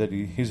argue that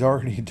he's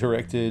already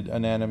directed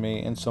an anime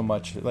in so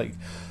much, like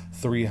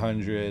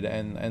 300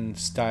 and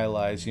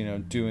stylized,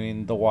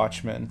 doing The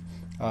Watchmen.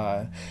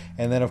 And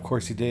then, of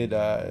course, he did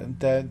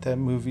that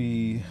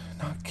movie,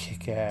 not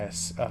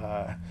Kick-Ass,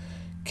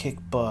 Kick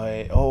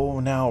Butt. Oh,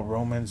 now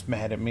Roman's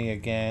mad at me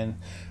again.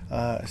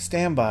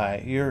 Stand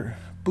by. You're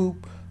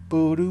boop,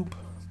 ba-doop,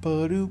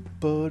 ba-doop,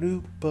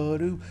 ba-doop,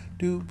 ba-doop,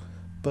 doop,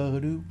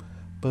 ba-doop,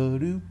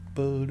 ba-doop,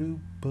 ba-doop,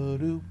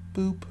 ba-doop,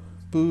 boop,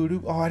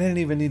 ba-doop. Oh, I didn't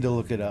even need to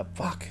look it up.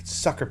 Fuck, it's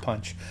Sucker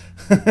Punch.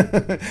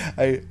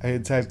 I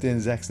had typed in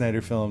Zack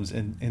Snyder films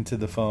into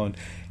the phone,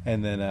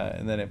 and then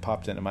it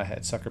popped into my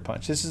head, Sucker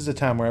Punch. This is a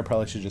time where I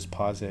probably should just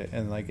pause it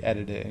and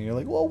edit it. And you're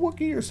like, well,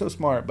 Wookiee, you're so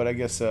smart, but I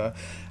guess I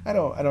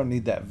don't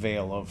need that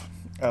veil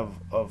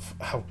of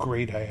how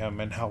great I am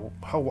and how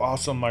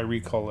awesome my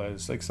recall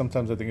is. Like,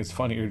 sometimes I think it's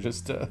funnier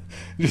just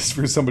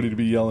for somebody to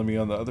be yelling me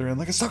on the other end,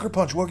 like, a sucker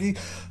punch, Wookiee,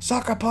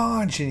 sucker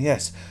punch. And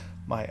yes,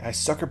 I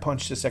sucker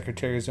punched the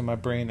secretaries in my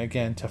brain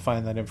again to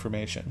find that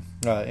information.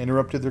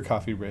 Interrupted their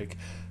coffee break.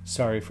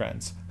 Sorry,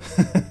 friends.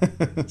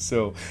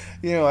 So,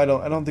 I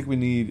don't think we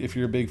need, if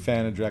you're a big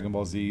fan of Dragon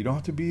Ball Z, you don't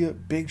have to be a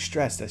big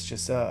stress. That's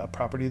just a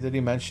property that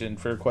he mentioned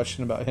for a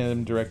question about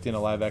him directing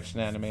a live action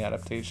anime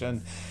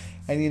adaptation.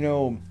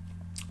 And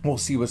we'll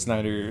see what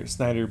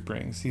Snyder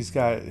brings. He's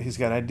got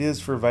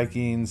ideas for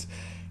Vikings,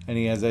 and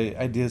he has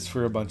ideas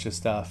for a bunch of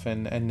stuff,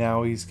 and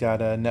now he's got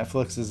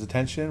Netflix's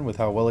attention with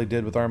how well he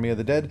did with Army of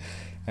the Dead,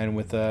 and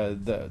with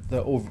the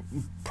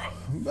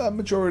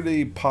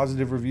majority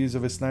positive reviews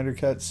of his Snyder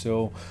Cut.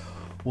 So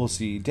we'll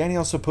see. Danny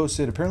also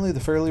posted, apparently the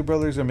Farrelly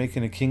brothers are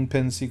making a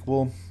Kingpin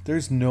sequel.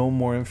 There's no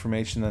more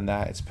information than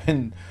that. It's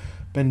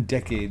been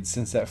decades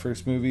since that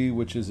first movie,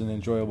 which is an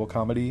enjoyable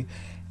comedy,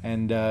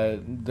 and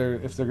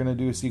if they're gonna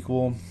do a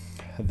sequel,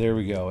 there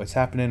we go. It's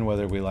happening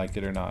whether we like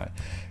it or not.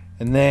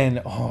 And then,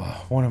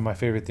 one of my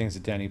favorite things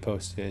that Danny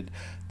posted,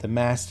 the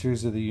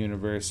Masters of the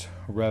Universe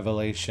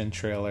Revelation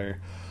trailer.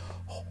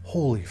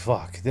 Holy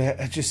fuck,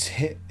 that just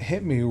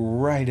hit me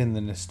right in the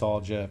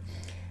nostalgia.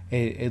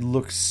 It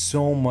looks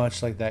so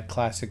much like that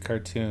classic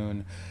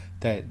cartoon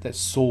that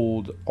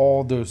sold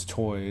all those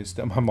toys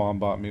that my mom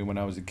bought me when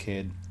I was a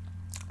kid,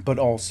 but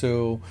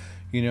also,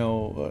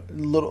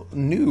 little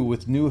new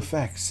with new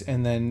effects,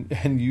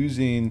 and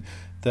using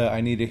the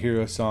I Need a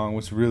Hero song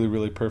was really,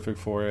 really perfect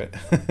for it.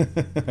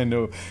 I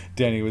know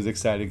Danny was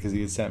excited because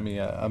he had sent me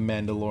a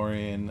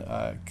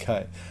Mandalorian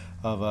cut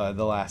of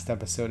the last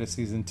episode of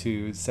season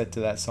 2 set to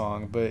that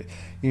song. But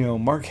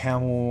Mark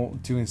Hamill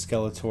doing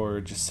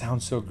Skeletor just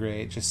sounds so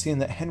great. Just seeing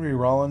that Henry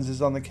Rollins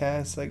is on the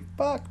cast, like,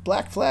 fuck,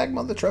 Black Flag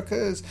mother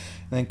truckers.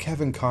 And then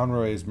Kevin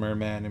Conroy is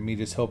Merman, and me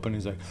just hoping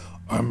he's like,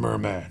 I'm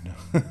Merman.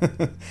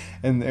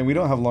 and we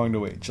don't have long to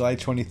wait. July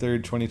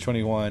 23rd,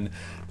 2021,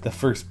 the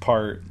first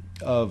part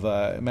of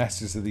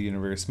Masters of the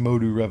Universe,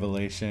 Modu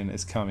Revelation,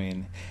 is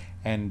coming.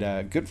 And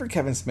good for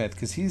Kevin Smith,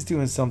 because he's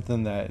doing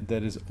something that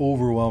is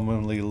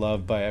overwhelmingly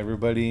loved by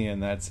everybody,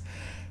 and that's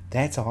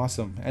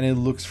awesome. And it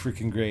looks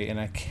freaking great, and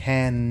I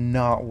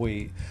cannot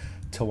wait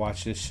to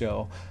watch this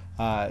show.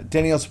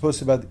 Danny also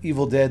posted about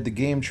Evil Dead, the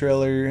game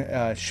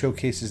trailer,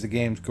 showcases the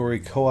game's gory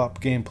co-op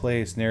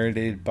gameplay. It's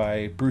narrated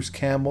by Bruce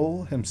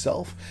Campbell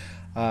himself.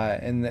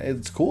 And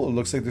it's cool. It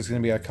looks like there's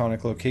going to be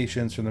iconic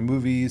locations from the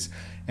movies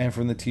and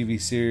from the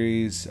TV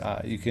series.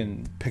 You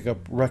can pick up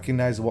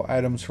recognizable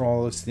items from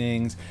all those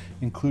things,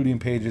 including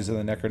pages of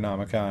the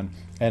Necronomicon.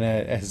 And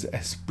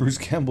as Bruce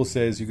Campbell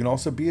says, you can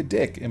also be a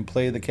dick and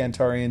play the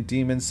Cantarian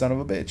demon son of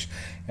a bitch.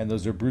 And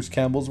those are Bruce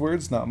Campbell's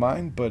words, not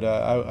mine. But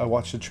I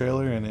watched the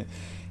trailer, and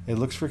it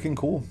looks freaking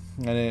cool.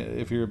 And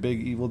if you're a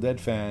big Evil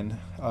Dead fan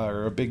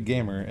or a big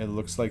gamer, it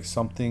looks like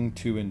something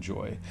to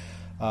enjoy.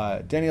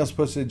 Daniel's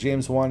posted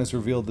James Wan has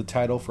revealed the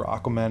title for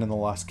Aquaman and the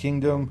Lost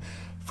Kingdom.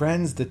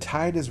 Friends, the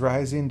tide is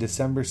rising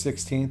December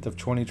 16th of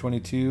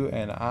 2022,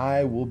 and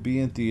I will be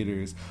in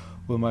theaters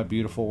with my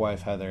beautiful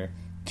wife Heather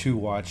to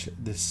watch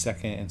the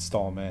second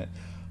installment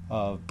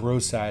of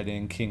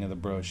Brosiding King of the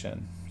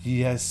Broshen.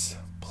 Yes,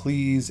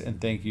 please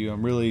and thank you.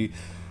 I'm really,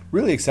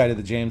 really excited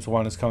that James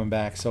Wan is coming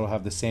back, so it'll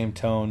have the same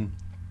tone.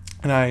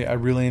 And I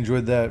really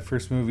enjoyed that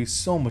first movie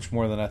so much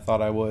more than I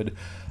thought I would.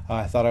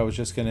 I thought I was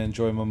just going to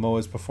enjoy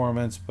Momoa's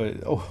performance,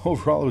 but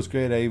overall it was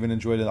great. I even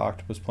enjoyed the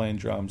octopus playing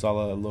drums, a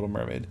la Little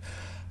Mermaid.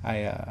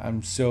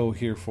 I'm so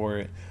here for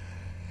it,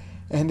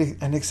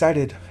 and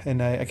excited,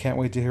 and I can't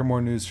wait to hear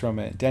more news from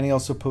it. Danny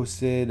also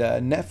posted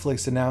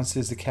Netflix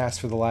announces the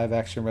cast for the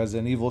live-action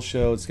Resident Evil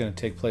show. It's going to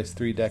take place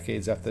 3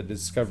 decades after the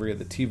discovery of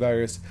the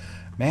T-virus.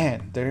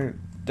 Man,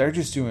 they're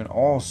just doing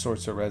all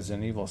sorts of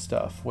Resident Evil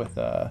stuff with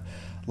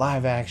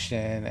live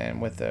action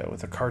and with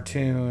a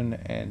cartoon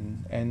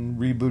and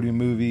rebooting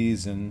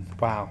movies, and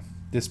wow,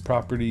 this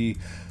property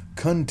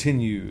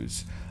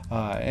continues.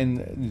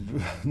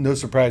 And no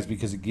surprise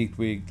because of Geek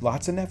Week,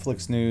 lots of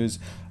Netflix news.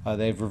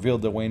 They've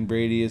revealed that Wayne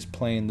Brady is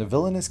playing the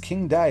villainous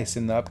King Dice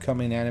in the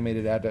upcoming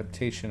animated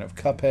adaptation of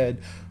Cuphead,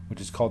 which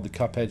is called The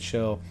Cuphead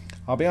Show.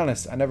 I'll be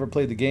honest, I never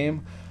played the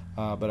game,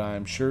 but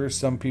I'm sure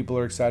some people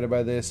are excited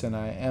by this, and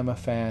I am a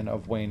fan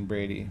of Wayne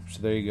Brady.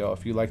 So there you go.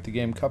 If you like the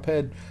game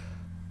Cuphead,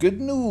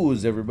 good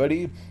news,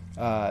 everybody.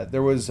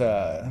 There was,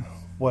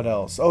 what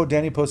else? Oh,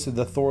 Danny posted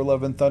the Thor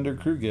Love and Thunder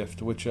crew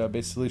gift, which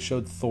basically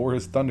showed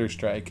Thor's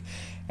Thunderstrike.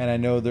 And I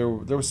know there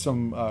was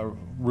some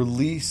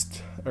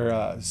released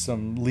or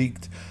some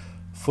leaked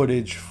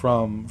footage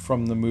from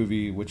the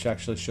movie, which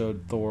actually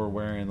showed Thor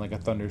wearing like a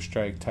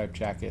Thunderstrike type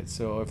jacket.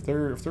 So if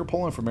they're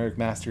pulling from Eric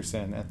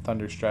Masterson at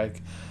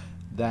Thunderstrike,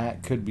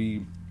 that could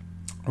be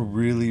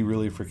really,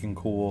 really freaking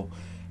cool.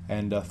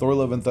 And Thor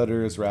Love and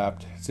Thunder is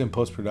wrapped. It's in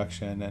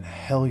post-production. And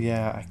hell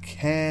yeah, I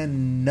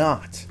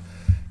cannot.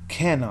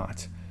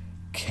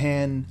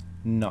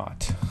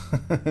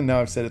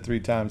 Now I've said it 3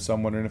 times, so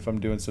I'm wondering if I'm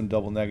doing some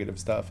double negative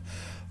stuff.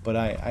 But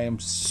I am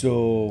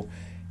so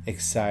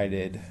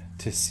excited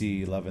to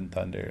see Love and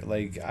Thunder.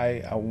 Like,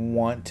 I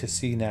want to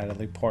see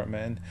Natalie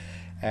Portman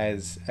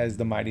as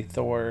the mighty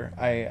Thor.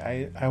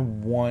 I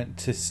want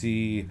to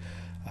see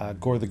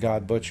Gore the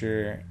God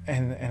Butcher,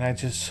 and I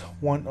just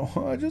want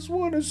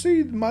to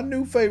see my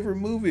new favorite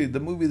movie, the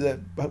movie that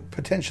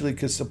potentially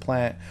could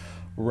supplant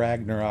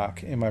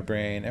Ragnarok in my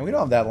brain. And we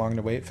don't have that long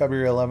to wait.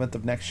 February 11th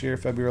of next year,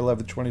 February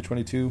 11th,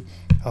 2022.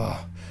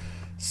 Oh,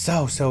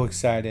 so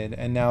excited.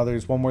 And now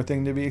there's one more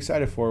thing to be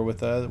excited for with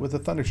the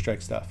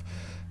Thunderstrike stuff.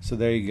 So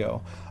there you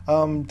go.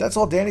 That's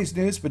all Danny's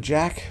news, but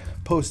Jack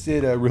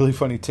posted a really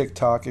funny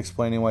TikTok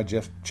explaining why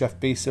Jeff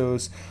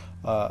Bezos,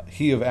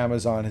 he of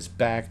Amazon, has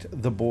backed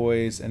The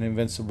Boys and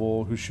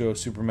Invincible, who show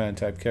Superman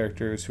type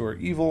characters who are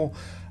evil.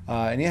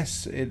 And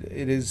yes, it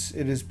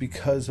is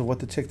because of what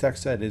the TikTok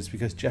said. It is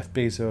because Jeff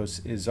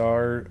Bezos is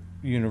our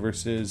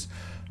universe's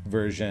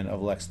version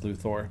of Lex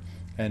Luthor.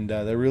 And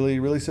that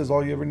really says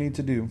all you ever need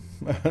to do.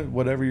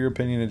 Whatever your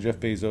opinion of Jeff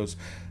Bezos,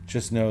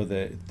 just know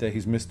that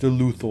he's Mr.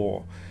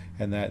 Luthor,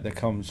 and that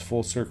comes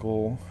full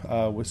circle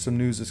with some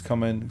news that's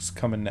coming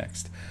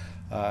next.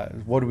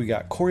 What do we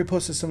got? Corey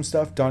posted some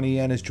stuff. Donnie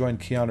Yen has joined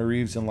Keanu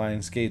Reeves in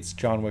Lionsgate's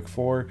John Wick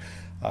 4.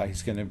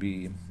 He's going to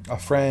be a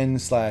friend /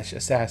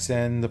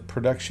 assassin. The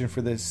production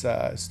for this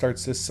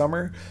starts this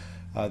summer.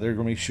 They're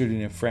going to be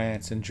shooting in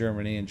France and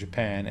Germany and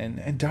Japan.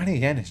 And Donnie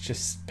Yen is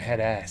just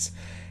badass.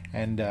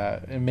 and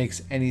it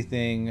makes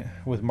anything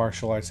with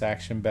martial arts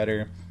action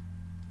better.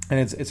 And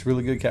it's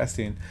really good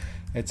casting.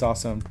 It's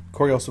awesome.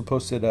 Corey also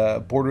posted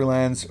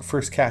Borderlands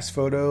first cast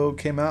photo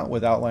came out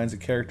with outlines of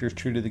characters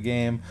true to the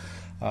game.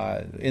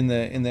 In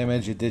the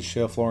image, it did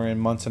show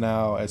Florian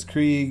Munteanu as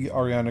Krieg,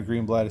 Ariana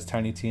Greenblatt as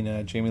Tiny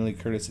Tina, Jamie Lee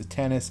Curtis as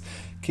Tannis,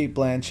 Kate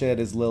Blanchett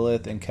as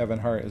Lilith, and Kevin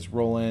Hart as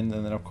Roland,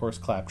 and then of course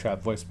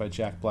Claptrap, voiced by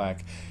Jack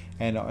Black.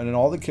 And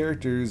all the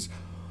characters,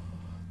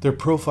 their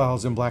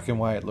profiles in black and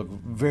white look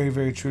very,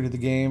 very true to the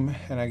game,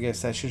 and I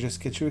guess that should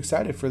just get you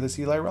excited for this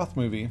Eli Roth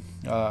movie.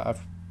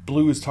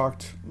 Blue has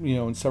talked,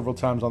 several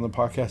times on the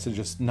podcast of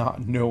just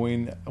not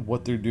knowing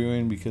what they're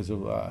doing because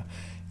of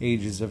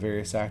ages of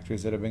various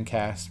actors that have been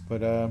cast.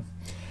 But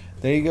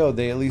there you go.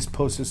 They at least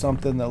posted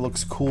something that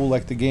looks cool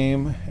like the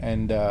game,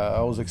 and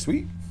I was like,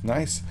 sweet,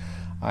 nice.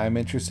 I'm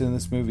interested in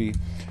this movie.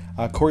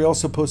 Corey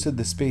also posted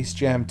the Space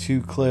Jam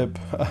 2 clip.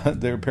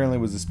 There apparently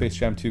was a Space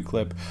Jam 2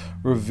 clip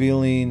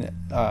revealing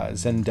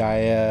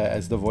Zendaya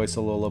as the voice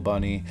of Lola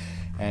Bunny.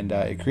 And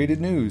it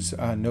created news.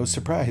 No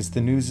surprise.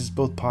 The news is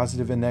both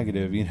positive and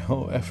negative.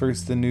 At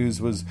first the news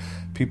was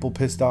people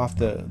pissed off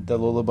that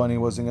Lola Bunny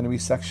wasn't going to be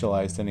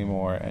sexualized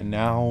anymore. And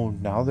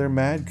now they're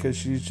mad because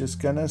she's just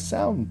going to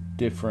sound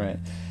different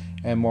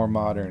and more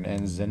modern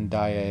and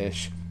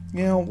Zendaya-ish.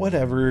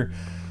 Whatever.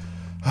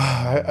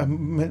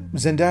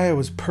 Zendaya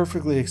was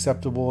perfectly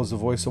acceptable as the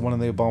voice of one of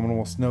the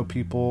Abominable Snow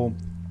People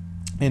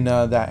in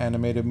that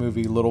animated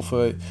movie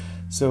Littlefoot.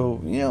 So,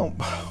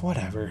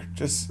 whatever.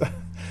 Just...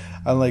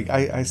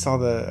 I saw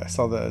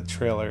the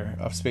trailer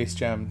of Space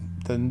Jam,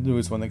 the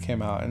newest one that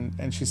came out,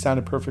 and she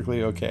sounded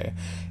perfectly okay.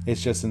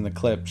 It's just in the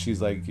clip she's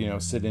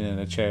sitting in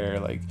a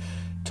chair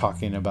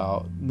talking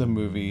about the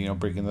movie,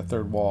 breaking the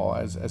third wall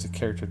as a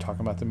character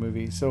talking about the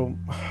movie. So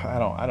I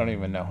don't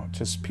even know.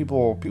 Just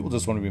people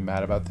just want to be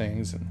mad about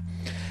things, and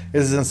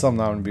this isn't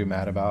something I want to be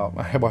mad about.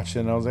 I watched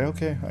it and I was like,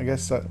 okay, I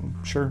guess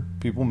sure,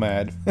 people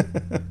mad.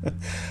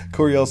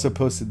 Corey also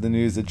posted the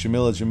news that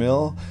Jamila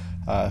Jamil,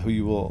 who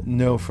you will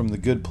know from The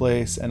Good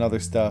Place and other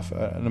stuff,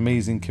 an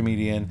amazing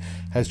comedian,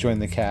 has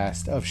joined the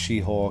cast of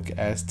She-Hulk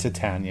as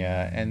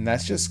Titania, and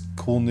that's just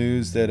cool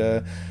news that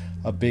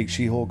a big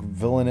She-Hulk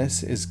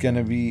villainess is going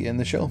to be in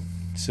the show.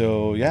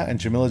 So yeah, and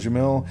Jamila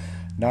Jamil,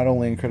 not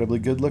only incredibly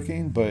good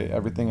looking, but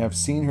everything I've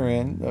seen her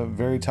in,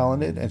 very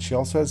talented, and she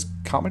also has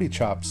comedy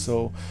chops.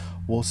 So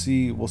we'll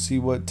see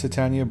what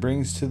Titania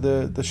brings to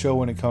the show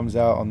when it comes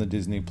out on the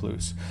Disney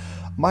Plus.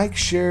 Mike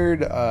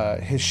shared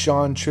his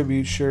Sean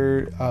tribute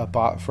shirt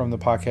bought from the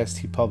Podcast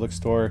Tee Public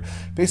store.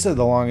 Basically,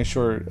 the long and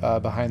short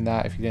behind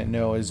that, if you didn't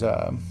know, is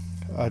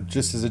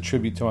just as a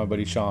tribute to my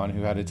buddy Sean,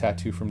 who had a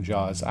tattoo from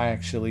Jaws. I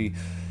actually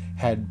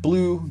had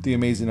Blue, the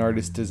amazing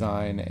artist,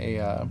 design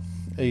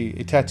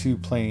a tattoo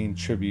playing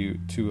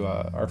tribute to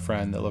our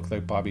friend that looked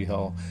like Bobby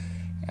Hill,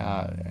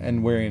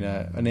 and wearing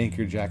an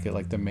anchor jacket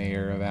like the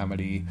mayor of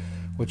Amity,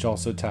 which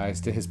also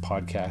ties to his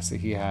podcast that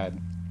he had.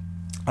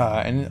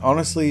 And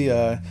honestly,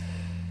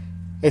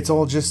 it's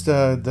all just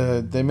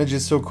the image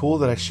is so cool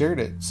that I shared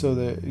it, so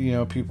that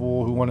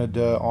people who wanted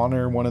to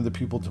honor one of the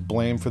people to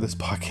blame for this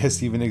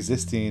podcast even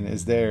existing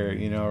is there.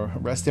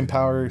 Rest in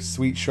power,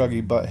 sweet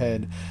shruggy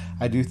butthead.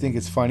 I do think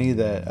it's funny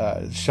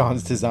that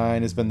Sean's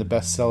design has been the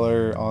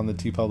bestseller on the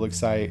TeePublic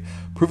site,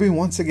 proving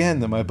once again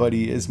that my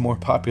buddy is more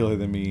popular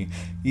than me,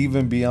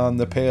 even beyond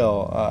the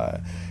pale.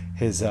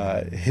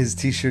 His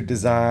t-shirt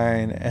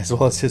design, as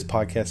well as his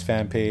podcast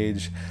fan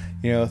page,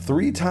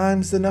 3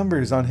 times the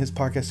numbers on his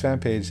podcast fan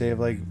page. They have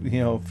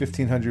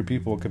 1,500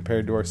 people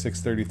compared to our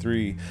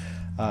 633,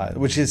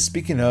 which is,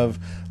 speaking of,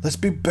 let's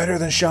be better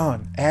than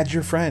Sean. Add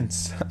your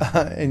friends.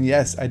 And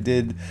yes, I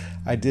did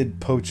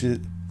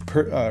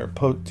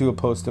do a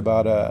post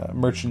about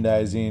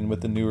merchandising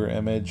with the newer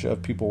image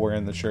of people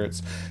wearing the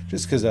shirts,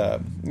 just because I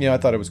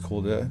thought it was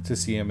cool to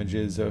see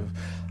images of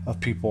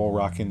people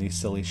rocking these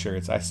silly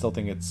shirts. I still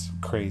think it's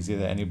crazy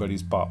that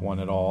anybody's bought one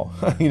at all.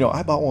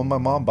 I bought one, my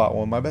mom bought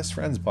one, my best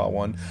friends bought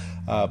one,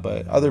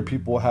 but other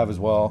people have as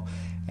well.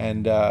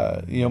 And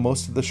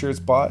most of the shirts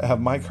bought have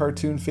my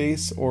cartoon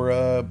face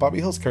or Bobby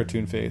Hill's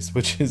cartoon face,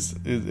 which is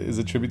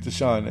a tribute to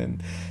Sean.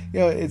 And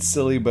it's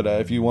silly, but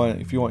if you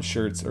want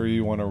shirts, or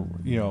you want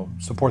to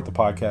support the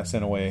podcast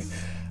in a way,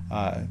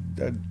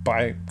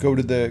 go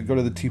to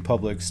the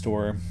TeePublic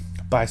store,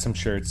 buy some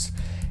shirts.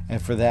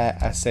 And for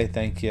that, I say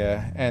thank you.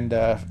 And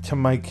to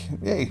Mike,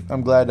 hey,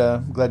 I'm glad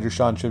your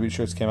Sean tribute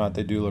shirts came out.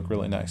 They do look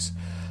really nice.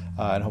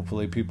 And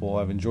hopefully people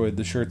have enjoyed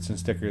the shirts and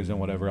stickers and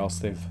whatever else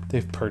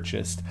they've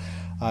purchased.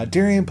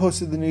 Darian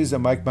posted the news that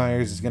Mike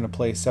Myers is going to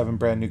play 7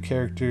 brand new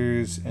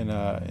characters in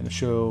a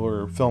show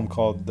or film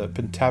called The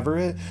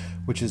Pentaveret,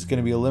 which is going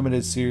to be a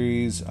limited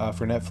series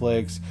for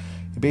Netflix.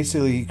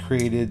 Basically, he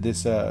created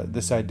this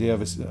idea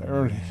of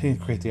or he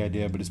didn't create the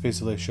idea, but it's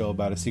basically a show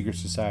about a secret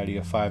society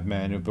of 5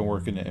 men who've been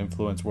working to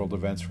influence world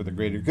events for the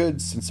greater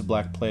good since the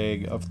Black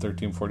Plague of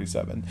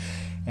 1347.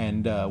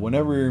 And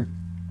whenever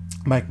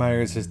Mike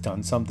Myers has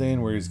done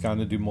something where he's gotten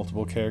to do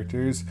multiple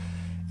characters,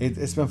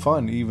 it's been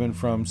fun, even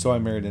from So I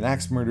Married an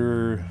Axe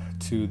Murderer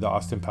to the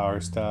Austin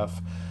Powers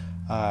stuff.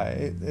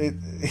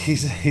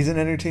 He's an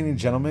entertaining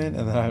gentleman,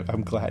 and then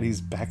I'm glad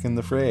he's back in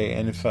the fray.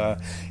 And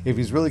if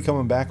he's really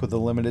coming back with a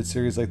limited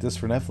series like this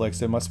for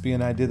Netflix, it must be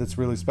an idea that's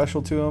really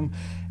special to him,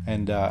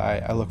 and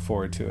I look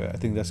forward to it. I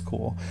think that's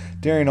cool.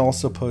 Darian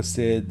also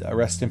posted a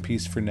rest in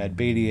peace for Ned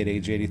Beatty at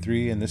age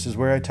 83, and this is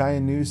where I tie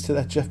in news to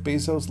that Jeff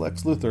Bezos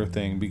Lex Luthor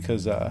thing,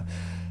 because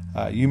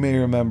you may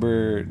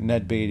remember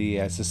Ned Beatty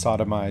as the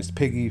sodomized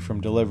piggy from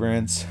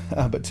Deliverance,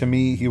 but to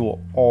me, he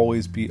will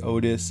always be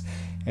Otis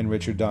in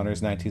Richard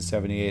Donner's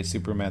 1978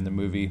 Superman the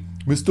movie.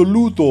 Mr.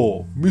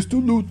 Luthor!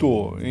 Mr.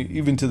 Luthor!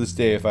 Even to this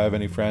day, if I have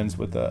any friends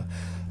with a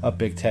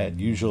big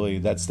Ted, usually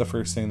that's the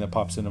first thing that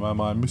pops into my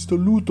mind. Mr.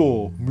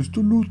 Luthor!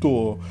 Mr.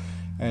 Luthor!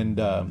 And,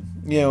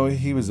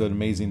 he was an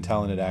amazing,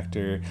 talented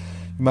actor.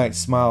 You might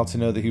smile to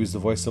know that he was the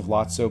voice of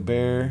Lotso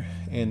Bear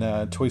in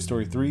Toy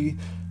Story 3,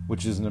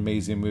 which is an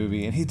amazing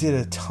movie, and he did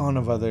a ton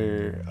of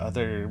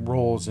other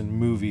roles in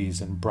movies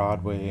and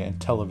Broadway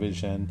and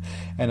television.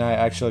 And I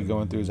actually,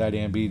 going through his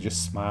IMDb,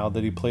 just smiled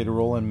that he played a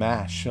role in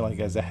MASH, like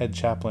as a head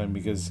chaplain,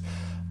 because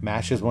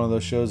MASH is one of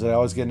those shows that I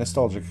always get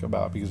nostalgic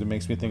about because it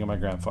makes me think of my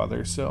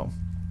grandfather. So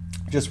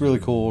just really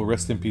cool.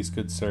 Rest in peace,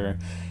 good sir,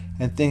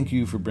 and thank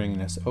you for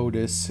bringing us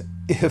Otis,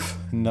 if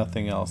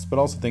nothing else, but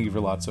also thank you for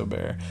Lotso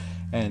Bear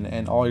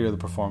and all your other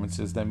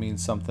performances. That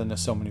means something to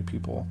so many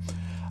people.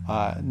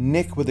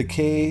 Nick with a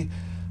K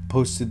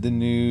posted the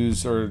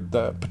news, or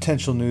the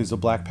potential news, of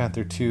Black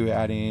Panther 2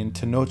 adding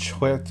Tenoch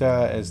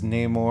Huerta as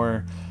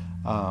Namor.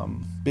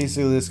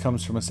 Basically, this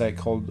comes from a site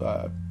called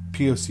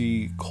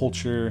POC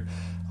Culture.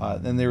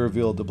 Then they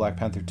revealed that Black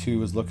Panther 2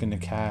 was looking to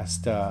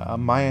cast a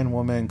Mayan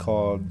woman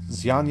called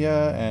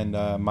Xianya and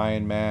a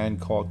Mayan man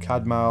called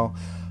Kadmao.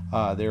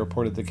 They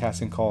reported the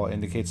casting call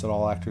indicates that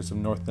all actors of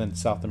North and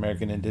South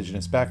American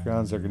indigenous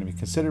backgrounds are going to be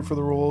considered for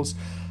the roles.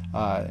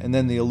 And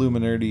then the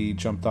Illuminati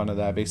jumped onto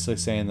that, basically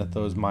saying that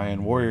those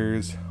Mayan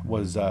warriors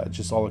was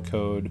just all a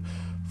code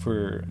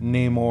for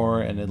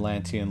Namor and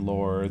Atlantean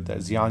lore, that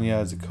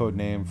Xianya is a code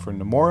name for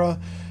Namora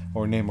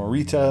or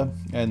Namorita,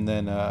 and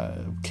then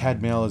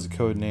Cadmiel is a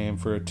code name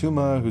for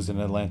Atuma, who's an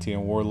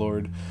Atlantean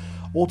warlord.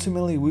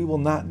 Ultimately, we will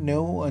not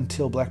know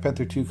until Black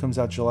Panther 2 comes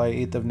out July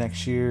 8th of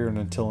next year, and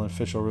until an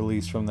official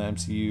release from the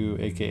MCU,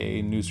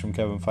 aka news from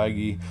Kevin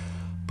Feige.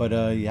 But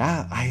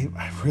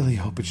I really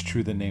hope it's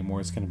true that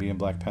Namor is going to be in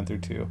Black Panther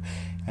 2.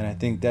 And I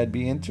think that'd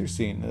be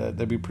interesting.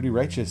 That'd be pretty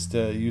righteous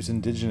to use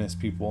indigenous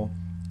people,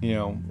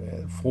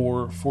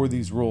 for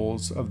these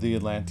roles of the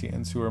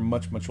Atlanteans, who are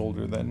much, much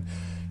older than,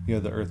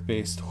 the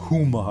Earth-based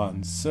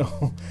humans.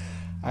 So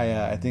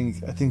I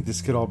think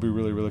this could all be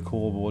really, really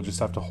cool, but we'll just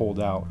have to hold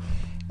out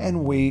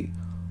and wait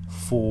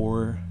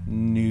for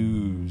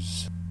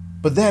news.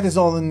 But that is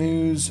all the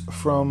news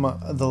from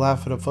the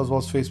Laugh It Up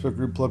Fuzzballs Facebook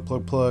group.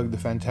 Plug, the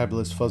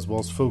fantabulous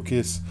Fuzzballs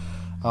focus.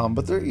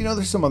 But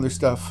there's some other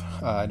stuff.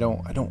 I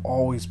don't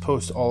always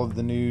post all of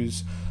the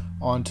news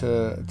onto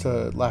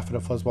Laugh It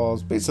Up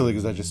Fuzzballs, basically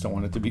because I just don't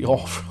want it to be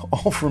all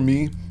for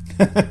me.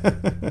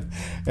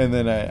 And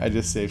then I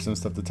just save some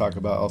stuff to talk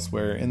about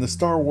elsewhere. In the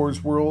Star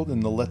Wars world,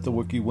 in the Let the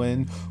Wookiee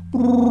Win,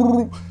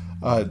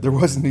 there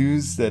was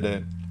news that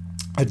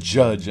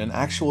an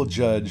actual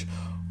judge,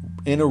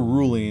 in a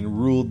ruling,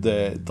 ruled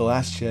that The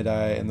Last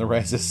Jedi and The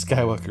Rise of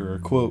Skywalker are,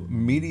 quote,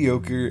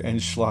 mediocre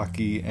and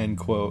schlocky, end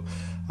quote.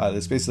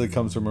 This basically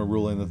comes from a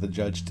ruling that the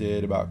judge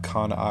did about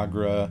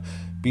ConAgra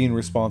being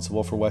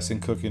responsible for Wesson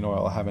cooking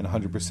oil having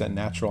 100%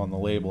 natural on the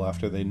label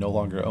after they no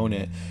longer own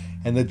it.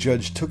 And the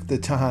judge took the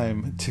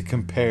time to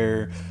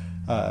compare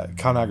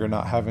ConAgra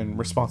not having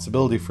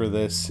responsibility for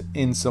this,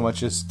 in so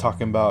much as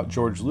talking about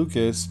George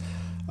Lucas,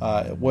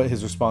 what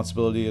his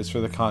responsibility is for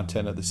the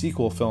content of the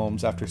sequel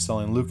films after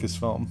selling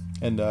Lucasfilm.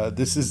 And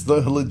this is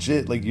the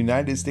legit,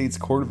 United States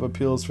Court of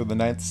Appeals for the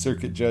Ninth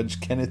Circuit Judge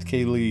Kenneth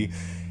K. Lee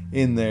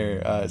in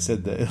there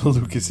said that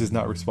Lucas is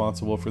not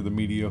responsible for the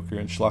mediocre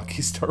and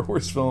schlocky Star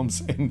Wars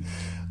films. And,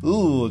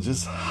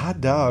 just hot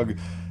dog.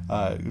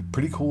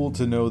 Pretty cool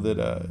to know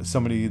that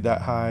somebody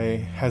that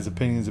high has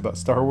opinions about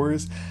Star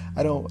Wars.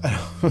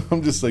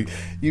 I'm just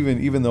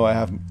even though I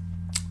have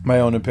my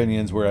own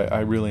opinions where I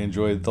really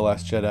enjoyed The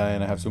Last Jedi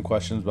and I have some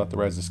questions about The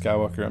Rise of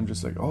Skywalker, I'm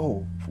just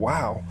oh,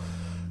 wow.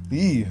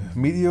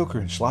 Mediocre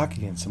and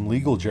schlocky and some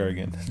legal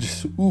jargon.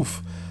 Just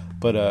oof.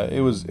 But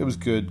it was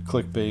good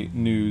clickbait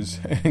news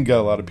and got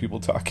a lot of people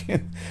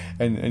talking.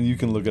 And you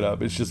can look it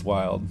up. It's just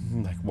wild.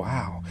 I'm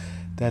wow.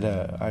 That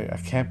I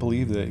can't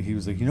believe that he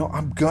was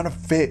I'm going to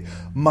fit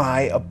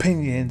my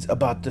opinions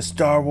about the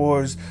Star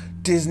Wars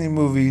Disney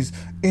movies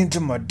into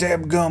my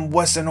damn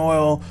Wesson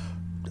Oil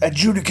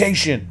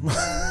adjudication.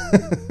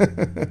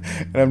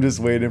 And I'm just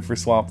waiting for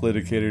Swamp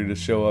Litigator to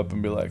show up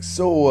and be like,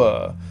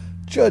 so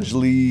Judge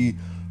Lee,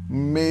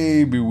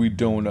 maybe we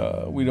don't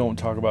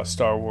talk about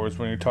Star Wars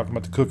when you're talking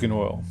about the cooking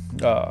oil,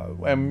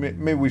 and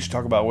maybe we should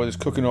talk about where this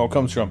cooking oil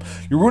comes from.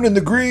 You're running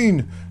the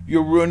green.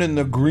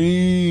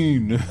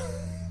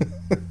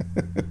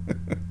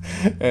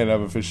 And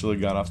I've officially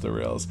gone off the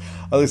rails.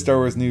 Other Star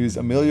Wars news: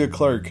 Emilia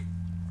Clarke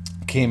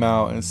came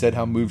out and said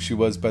how moved she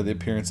was by the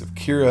appearance of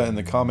Kira in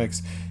the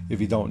comics.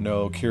 If you don't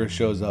know, Kira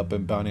shows up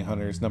in Bounty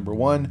Hunters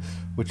 #1,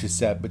 which is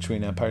set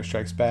between Empire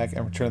Strikes Back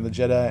and Return of the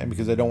Jedi. And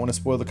because I don't want to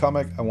spoil the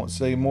comic, I won't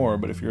say more.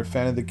 But if you're a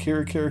fan of the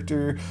Kira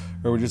character,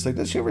 or we're just like,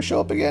 does she ever show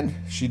up again?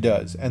 She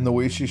does. And the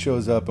way she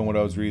shows up and what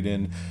I was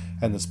reading,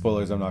 and the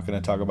spoilers I'm not going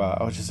to talk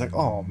about, I was just like,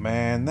 oh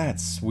man,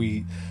 that's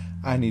sweet.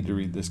 I need to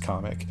read this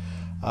comic.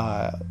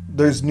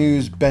 There's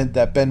news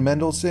that Ben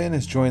Mendelsohn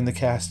has joined the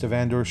cast of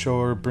Andor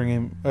show,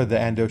 the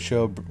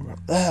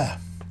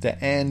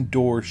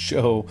Andor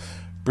show,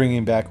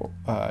 bringing back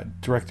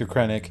director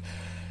Krennic.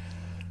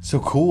 So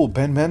cool,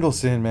 Ben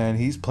Mendelsohn, man,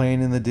 he's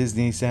playing in the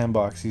Disney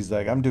sandbox. He's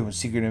like, I'm doing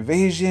Secret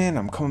Invasion,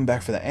 I'm coming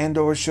back for the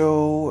Andor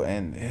show,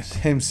 and it's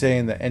him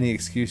saying that any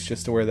excuse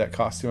just to wear that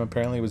costume,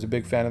 apparently he was a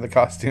big fan of the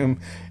costume,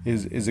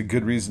 is a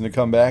good reason to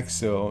come back.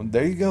 So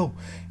there you go.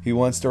 He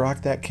wants to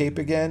rock that cape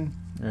again.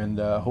 And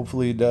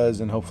hopefully he does,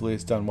 and hopefully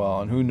it's done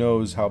well. And who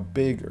knows how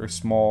big or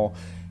small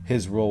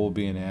his role will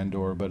be in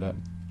Andor, but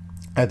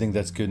I think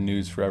that's good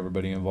news for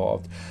everybody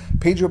involved.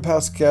 Pedro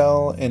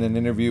Pascal in an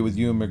interview with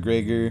Ewan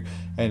McGregor,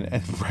 and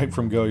right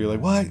from go, you're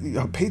like,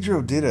 what?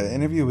 Pedro did an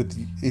interview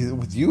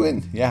with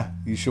Ewan? Yeah,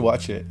 you should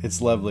watch it.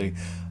 It's lovely.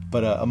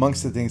 But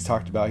amongst the things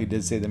talked about, he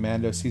did say the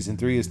Mando Season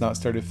 3 has not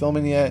started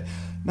filming yet.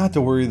 Not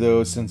to worry,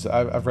 though, since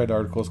I've read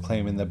articles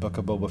claiming that Book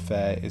of Boba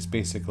Fett is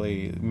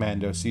basically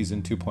Mando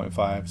Season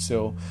 2.5.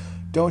 So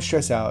don't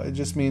stress out. It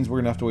just means we're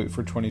going to have to wait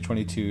for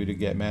 2022 to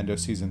get Mando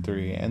Season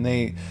 3. And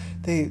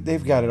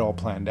they've got it all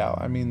planned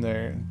out. I mean,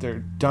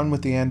 they're done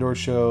with the Andor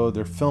show.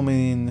 They're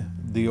filming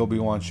the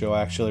Obi-Wan show.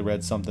 I actually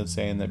read something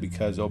saying that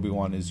because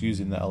Obi-Wan is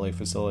using the LA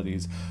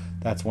facilities,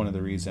 that's one of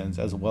the reasons,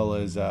 as well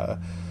as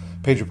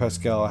Pedro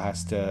Pascal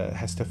has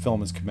to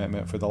film his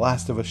commitment for the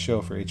Last of Us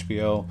show for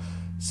HBO.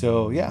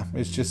 So yeah,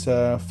 it's just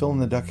filling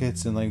the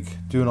ducats and like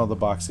doing all the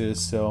boxes.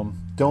 So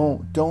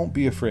don't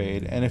be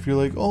afraid. And if you're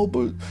like, oh,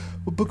 but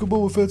Book of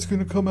Boba Fett's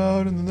gonna come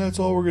out and then that's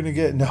all we're gonna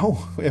get,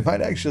 no,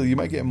 you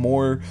might get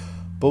more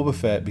Boba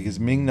Fett, because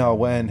Ming-Na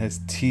Wen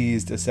has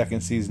teased a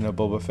second season of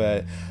Boba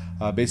Fett.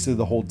 Basically,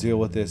 the whole deal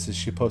with this is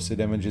she posted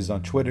images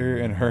on Twitter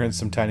and her in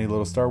some tiny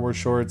little Star Wars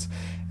shorts.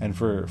 And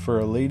for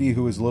a lady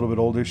who is a little bit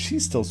older,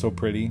 she's still so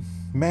pretty.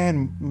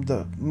 Man,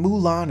 the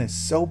Mulan is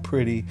so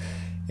pretty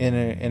in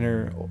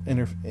her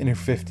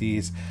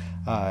 50s.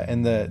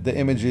 And the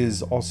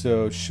images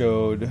also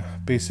showed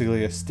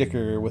basically a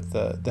sticker with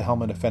the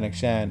helmet of Fennec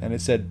Shan, and it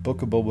said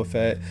Book of Boba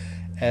Fett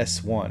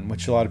S1,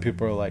 which a lot of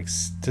people are like,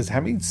 does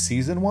that mean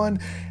season 1?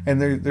 And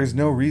there's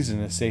no reason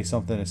to say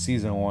something as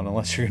season 1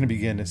 unless you're going to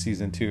begin to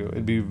season 2.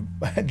 It'd be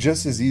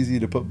just as easy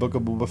to put Book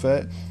of Boba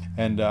Fett,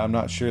 and I'm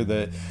not sure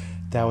that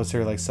was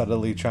her like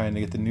subtly trying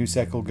to get the news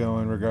cycle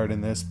going regarding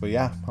this, but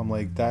yeah, I'm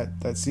like,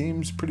 that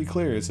seems pretty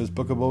clear. It says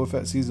Book of Boba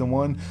Fett season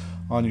 1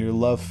 on your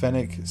Love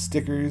Fennec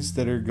stickers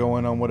that are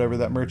going on whatever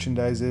that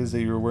merchandise is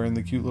that you're wearing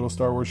the cute little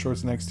Star Wars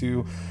shorts next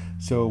to.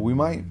 So we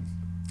might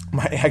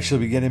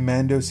actually be getting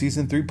Mando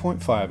season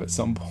 3.5 at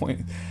some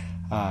point,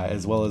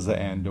 as well as the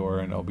Andor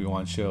and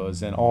Obi-Wan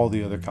shows and all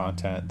the other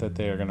content that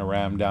they are going to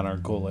ram down our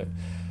gullet.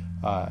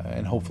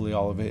 And hopefully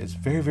all of it is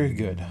very, very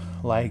good,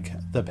 like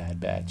The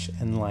Bad Batch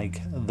and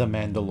like The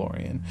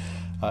Mandalorian.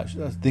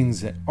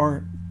 Things that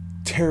aren't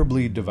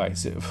terribly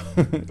divisive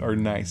are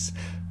nice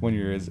when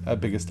you're as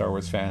big a Star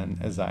Wars fan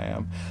as I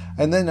am.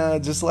 And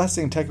then just last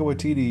thing, Taika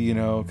Waititi,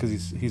 because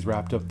he's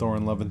wrapped up Thor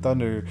and Love and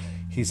Thunder,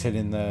 he's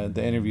hitting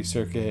the interview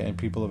circuit, and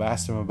people have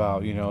asked him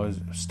about,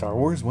 is Star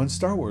Wars? When's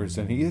Star Wars?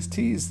 And he has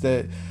teased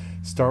that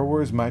Star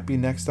Wars might be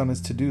next on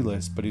his to-do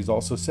list, but he's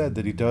also said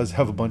that he does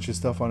have a bunch of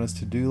stuff on his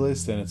to-do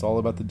list, and it's all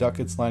about the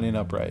ducats lining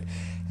up right.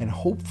 And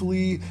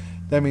hopefully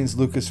that means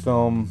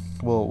Lucasfilm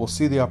will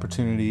see the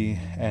opportunity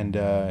and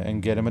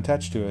get him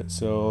attached to it,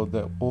 so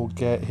that we'll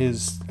get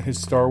his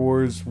Star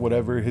Wars,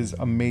 whatever his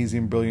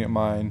amazing, brilliant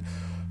mind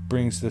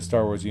brings to the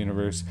Star Wars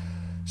universe,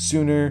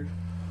 sooner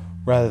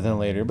rather than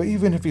later. But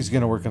even if he's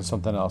going to work on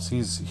something else,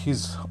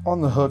 he's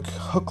on the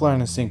hook, line,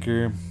 and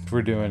sinker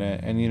for doing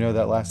it. And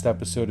that last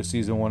episode of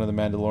season 1 of The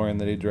Mandalorian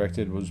that he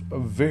directed was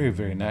very,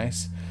 very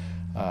nice.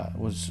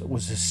 Was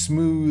a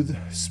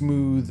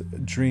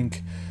smooth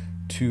drink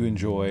to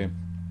enjoy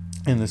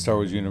in the Star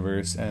Wars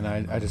universe, and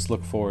I just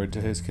look forward to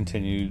his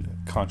continued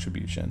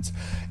contributions.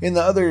 In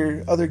the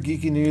other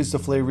geeky news, the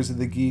flavors of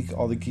the geek,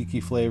 all the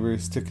geeky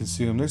flavors to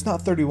consume. There's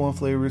not 31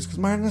 flavors, because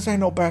man, this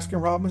ain't no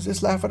Baskin Robbins,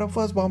 just laughing up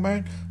Fuzzball,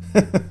 man.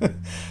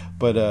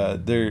 But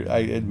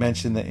I had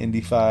mentioned that Indy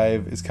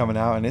 5 is coming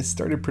out, and it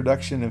started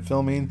production and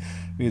filming,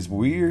 because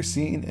we are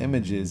seeing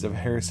images of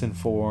Harrison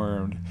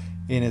Ford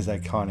in his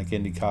iconic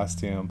Indy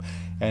costume.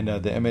 And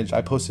the image,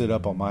 I posted it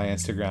up on my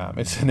Instagram.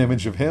 It's an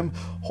image of him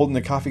holding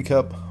a coffee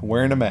cup,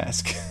 wearing a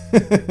mask.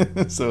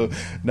 So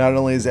not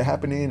only is it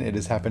happening, it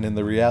is happening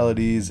the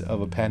realities of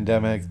a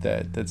pandemic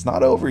that's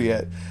not over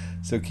yet.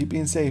 So keep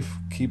being safe.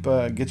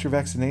 Get your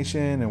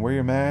vaccination and wear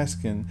your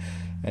mask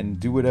and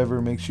do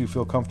whatever makes you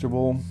feel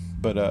comfortable.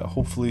 But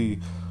hopefully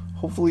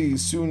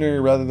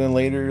sooner rather than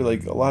later,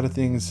 like a lot of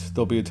things,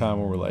 there'll be a time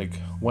where we're like,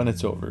 when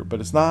it's over. But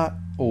it's not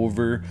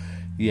over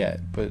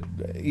yet. But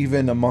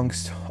even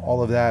amongst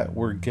all of that,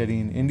 we're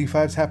getting Indy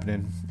 5s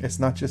happening. It's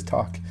not just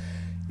talk.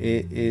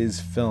 It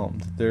is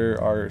filmed.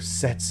 There are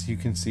sets you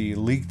can see,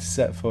 leaked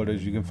set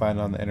photos you can find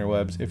on the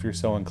interwebs if you're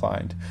so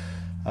inclined.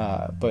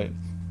 But,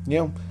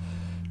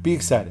 be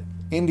excited.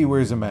 Indy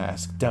wears a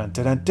mask. Dun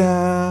dun dun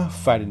dun.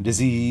 Fighting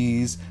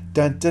disease.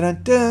 Dun dun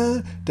dun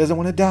dun. Doesn't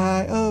want to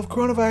die of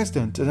coronavirus.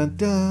 Dun dun dun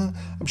dun.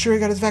 I'm sure he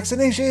got his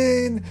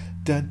vaccination.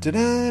 Dun dun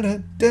dun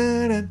dun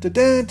dun dun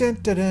dun dun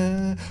dun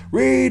dun.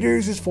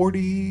 Raiders is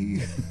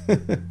 40.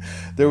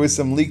 There was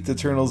some leaked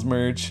Eternals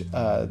merch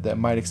that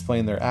might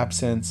explain their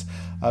absence.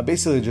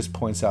 Basically, it just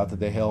points out that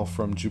they hail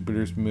from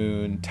Jupiter's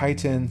moon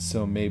Titan,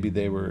 so maybe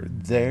they were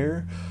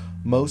there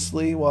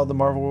mostly while the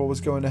Marvel world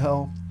was going to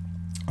hell.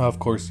 Of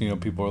course,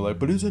 people are like,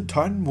 but isn't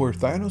Titan where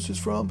Thanos is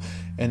from?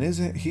 And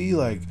isn't he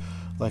like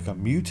a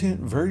mutant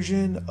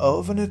version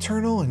of an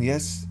Eternal? And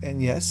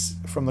yes,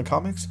 from the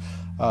comics.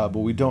 But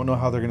we don't know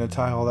how they're going to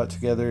tie all that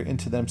together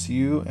into the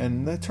MCU.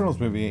 And the Eternals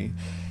movie,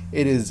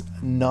 it is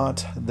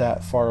not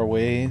that far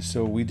away,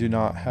 so we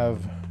don't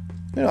have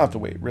to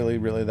wait really,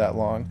 really that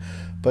long.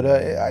 But,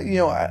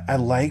 I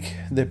like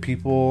that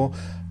people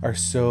are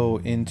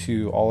so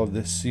into all of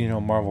this,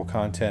 Marvel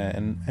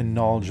content and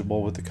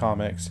knowledgeable with the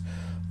comics.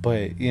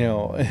 But,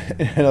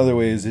 in other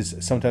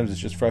ways, sometimes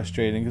it's just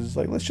frustrating because it's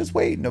like, let's just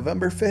wait.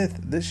 November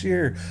 5th this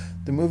year,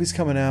 the movie's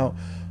coming out.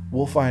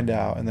 We'll find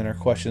out, and then our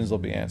questions will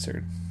be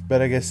answered.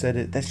 But like I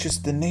said, that's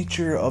just the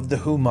nature of the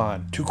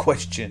human, to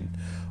question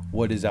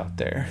what is out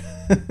there.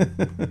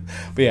 But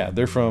yeah,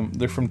 they're from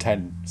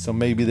Titan, so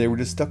maybe they were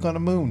just stuck on a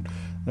moon.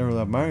 They were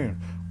like, man,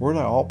 we're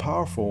like all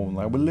powerful and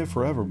like we live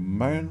forever,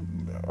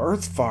 man.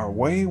 Earth's far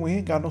away. We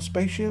ain't got no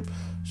spaceship.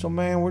 So,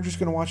 man, we're just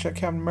going to watch that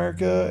Captain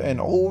America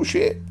and, oh,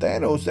 shit,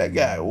 Thanos, that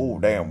guy. Oh,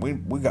 damn,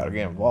 we got to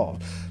get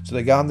involved. So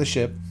they got on the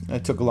ship. And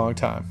it took a long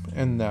time.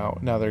 And now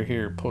they're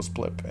here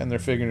post-blip. And they're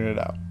figuring it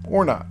out.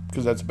 Or not,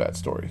 because that's a bad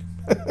story.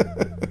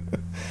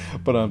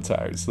 But I'm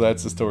tired. So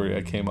that's the story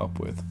I came up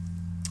with.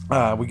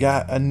 We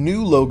got a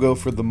new logo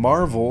for the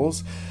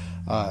Marvels.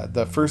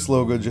 The first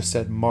logo just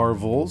said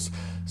Marvels.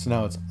 So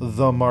now it's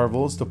The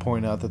Marvels to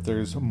point out that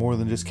there's more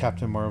than just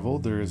Captain Marvel.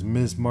 There is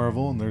Ms.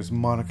 Marvel and there's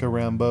Monica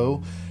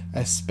Rambeau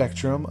as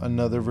Spectrum,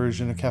 another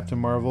version of Captain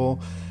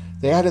Marvel.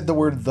 They added the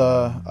word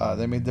the.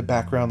 They made the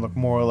background look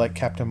more like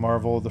Captain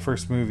Marvel, the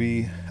first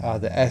movie.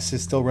 The S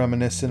is still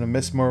reminiscent of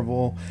Miss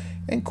Marvel.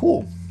 And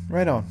cool.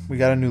 Right on. We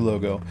got a new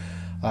logo.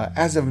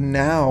 As of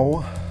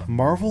now,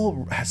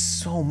 Marvel has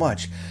so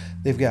much.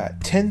 They've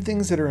got 10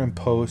 things that are in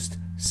post,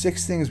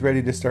 6 things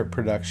ready to start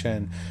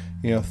production.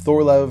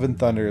 Thor Love and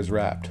Thunder is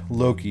wrapped.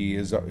 Loki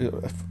is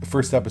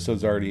first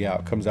episode's already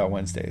out. Comes out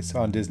Wednesdays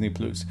on Disney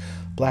Plus.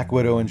 Black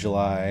Widow in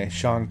July.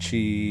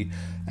 Shang-Chi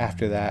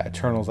after that.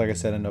 Eternals, like I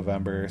said, in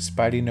November.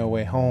 Spidey No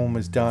Way Home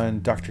is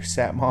done. Dr.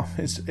 Satmom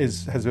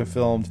has been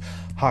filmed.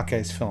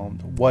 Hawkeye's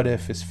filmed. What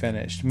If is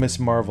finished. Miss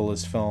Marvel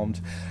is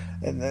filmed.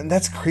 And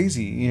that's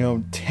crazy,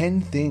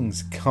 10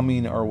 things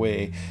coming our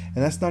way.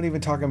 And that's not even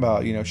talking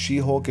about,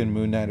 She-Hulk and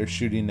Moon Knight are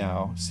shooting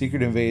now.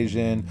 Secret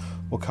Invasion,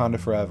 Wakanda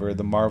Forever,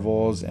 The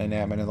Marvels, and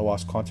Ant-Man and the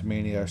Wasp: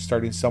 Quantumania are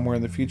starting somewhere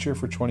in the future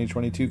for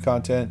 2022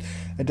 content.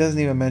 It doesn't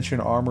even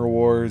mention Armor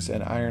Wars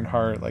and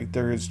Ironheart. Like,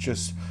 there is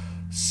just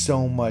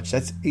so much.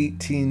 That's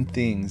 18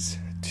 things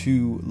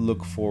to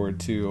look forward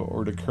to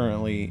or to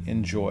currently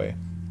enjoy.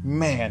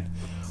 Man,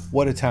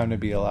 what a time to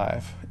be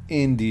alive.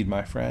 Indeed,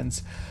 my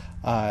friends.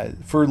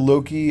 For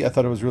Loki, I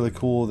thought it was really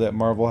cool that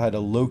Marvel had a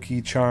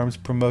Loki Charms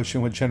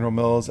promotion with General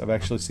Mills. I've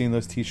actually seen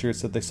those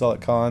t-shirts that they sell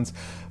at cons,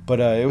 but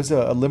it was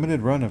a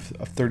limited run of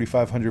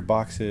 3,500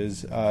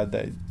 boxes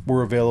that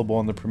were available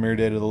on the premiere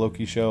date of the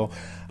Loki show.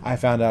 I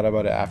found out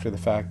about it after the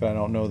fact, but I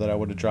don't know that I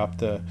would have dropped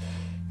the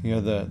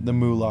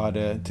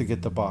moolah to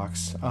get the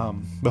box.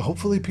 But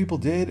hopefully people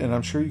did, and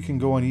I'm sure you can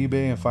go on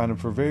eBay and find them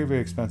for very, very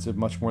expensive,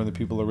 much more than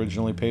people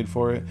originally paid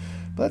for it.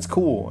 But that's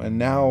cool, and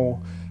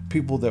now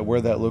people that wear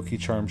that Loki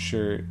Charm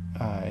shirt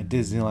at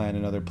Disneyland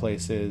and other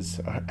places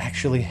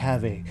actually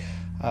have a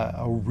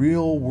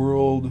real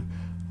world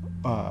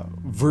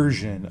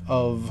version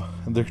of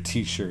their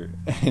t-shirt,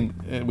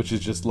 which is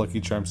just Lucky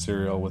Charm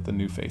cereal with a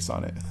new face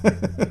on it.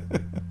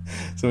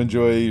 So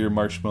enjoy your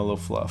marshmallow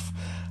fluff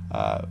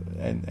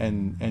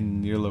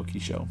and your Loki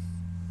show.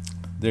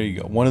 There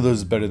you go. One of those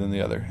is better than the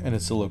other, and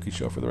it's the Loki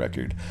show for the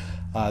record.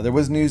 There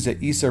was news that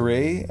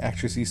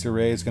actress Issa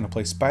Rae, is going to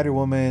play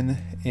Spider-Woman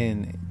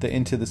in the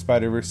Into the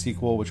Spider-Verse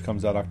sequel, which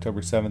comes out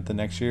October 7th of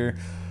next year.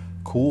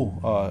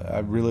 Cool. I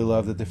really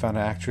love that they found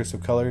an actress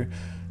of color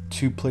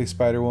to play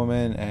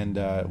Spider-Woman, and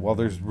while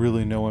there's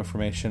really no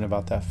information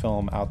about that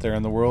film out there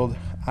in the world,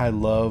 I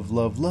love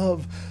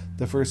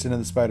the first Into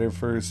the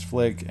Spider-Verse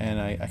flick, and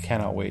I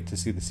cannot wait to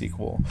see the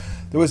sequel.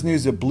 There was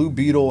news that Blue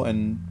Beetle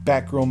and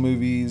Batgirl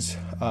movies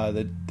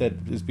that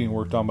is being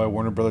worked on by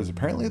Warner Brothers.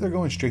 Apparently they're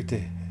going straight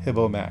to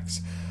HBO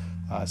Max.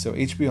 So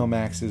HBO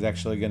Max is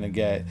actually going to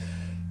get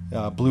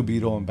Blue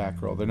Beetle and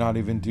Batgirl. They're not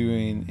even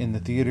doing in the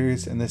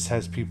theaters, and this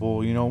has people,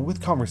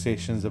 with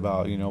conversations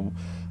about,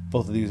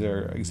 both of these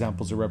are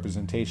examples of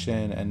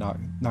representation and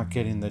not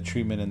getting the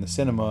treatment in the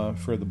cinema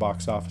for the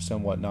box office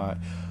and whatnot.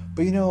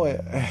 But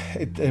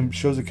it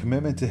shows a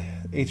commitment to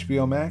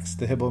HBO Max,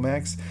 to Hibbo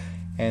Max,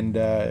 and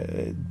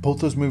both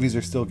those movies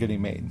are still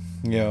getting made.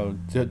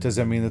 Does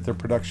that mean that their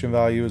production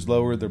value is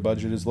lower, their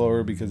budget is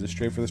lower because it's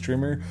straight for the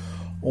streamer?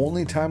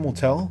 Only time will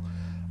tell.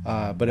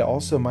 But it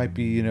also might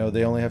be,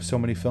 they only have so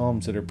many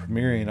films that are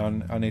premiering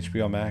on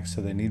HBO Max,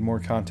 so they need more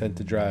content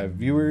to drive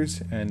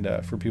viewers and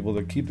for people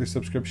to keep their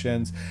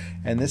subscriptions.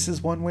 And this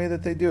is one way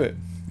that they do it.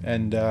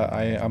 And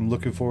I'm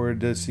looking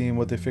forward to seeing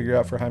what they figure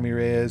out for Jaime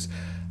Reyes.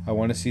 I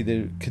want to see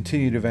the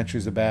continued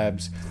adventures of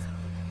Babs.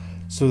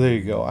 So there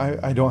you go.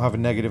 I don't have a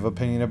negative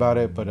opinion about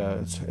it, but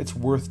it's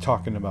worth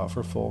talking about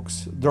for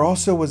folks. There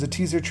also was a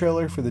teaser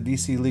trailer for the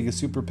DC League of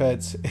Super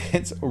Pets.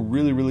 It's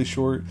really, really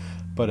short,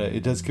 but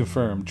it does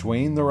confirm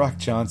Dwayne "The Rock"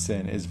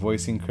 Johnson is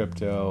voicing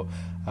Crypto.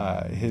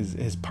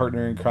 His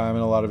partner in crime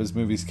in a lot of his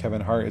movies,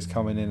 Kevin Hart, is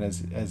coming in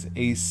as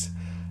Ace,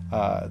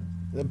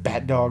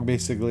 Bat Dog,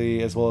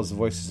 basically, as well as the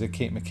voices of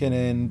Kate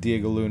McKinnon,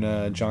 Diego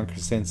Luna, John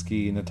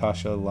Krasinski,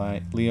 Natasha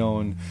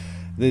Lyonne.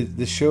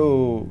 The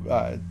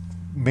show...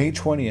 May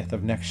 20th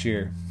of next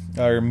year,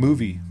 or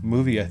movie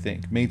I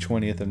think, May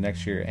 20th of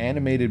next year,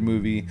 animated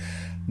movie.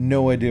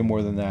 No idea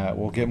more than that.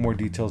 We'll get more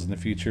details in the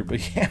future,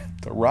 but yeah,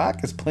 The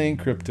Rock is playing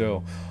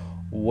Crypto.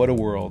 What a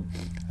world.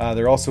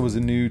 There also was a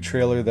new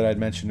trailer that I'd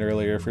mentioned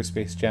earlier for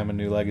Space Jam: A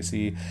New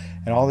Legacy,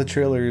 and all the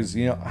trailers,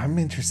 I'm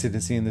interested in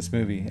seeing this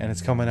movie, and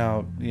it's coming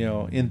out,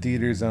 in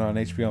theaters and on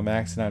HBO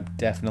Max, and I'm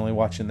definitely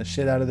watching the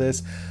shit out of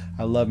this.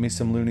 I love me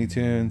some Looney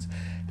Tunes,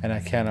 and I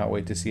cannot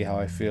wait to see how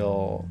I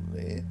feel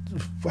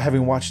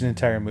having watched an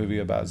entire movie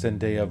about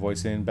Zendaya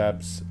voicing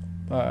Babs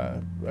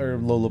or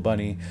Lola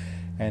Bunny.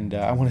 And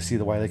I want to see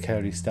the Wile E.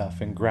 Coyote stuff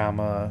and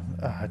Grandma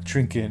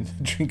drinking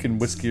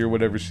whiskey or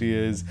whatever she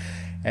is,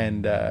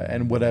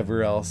 and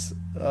whatever else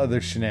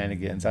other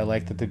shenanigans. I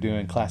like that they're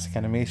doing classic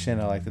animation.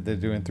 I like that they're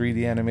doing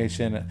 3D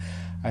animation.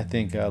 I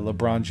think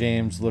LeBron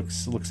James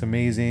looks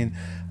amazing.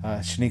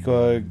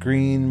 Shaniqua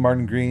Green,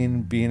 Martin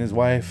Green being his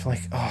wife,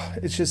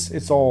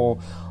 it's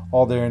all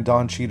there. And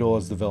Don Cheadle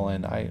as the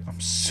villain. I'm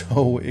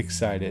so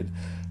excited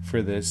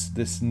for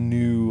this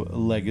new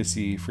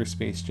legacy for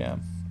Space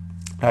Jam.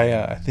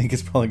 I think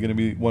it's probably going to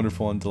be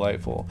wonderful and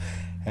delightful,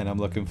 and I'm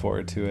looking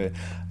forward to it.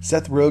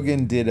 Seth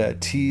Rogen did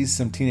tease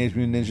some Teenage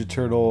Mutant Ninja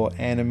Turtle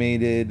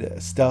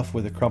animated stuff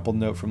with a crumpled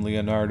note from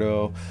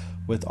Leonardo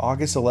with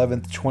August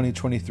 11th,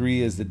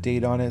 2023 as the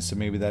date on it, so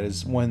maybe that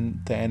is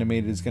when the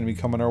animated is going to be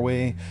coming our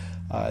way.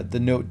 The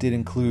note did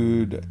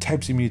include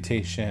types of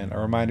mutation, a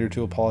reminder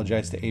to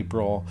apologize to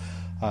April,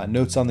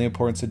 notes on the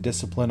importance of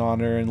discipline,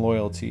 honor, and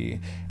loyalty.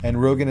 And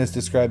Rogen has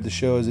described the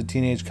show as a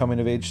teenage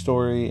coming-of-age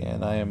story,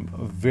 and I am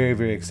very,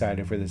 very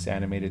excited for this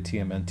animated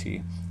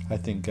TMNT. I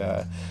think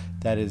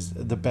that is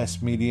the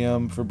best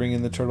medium for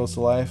bringing the Turtles to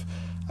life.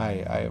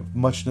 I have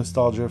much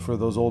nostalgia for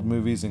those old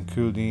movies,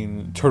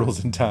 including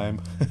Turtles in Time,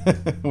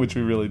 which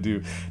we really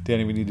do.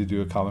 Danny, we need to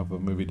do a comic book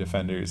movie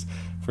Defenders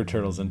for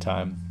Turtles in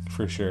Time,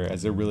 for sure,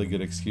 as a really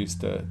good excuse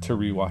to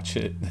rewatch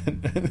it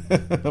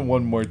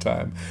one more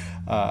time.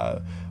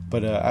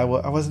 But I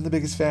wasn't the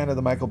biggest fan of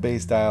the Michael Bay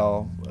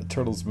style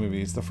Turtles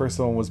movies. The first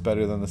one was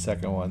better than the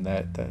second one.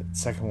 That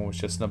second one was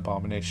just an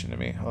abomination to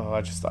me. Oh,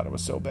 I just thought it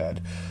was so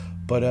bad.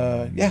 But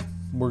yeah,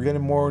 we're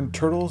getting more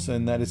Turtles,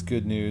 and that is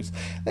good news.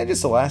 And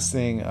just the last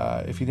thing,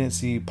 if you didn't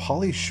see,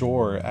 Pauly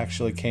Shore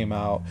actually came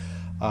out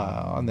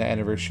on the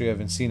anniversary of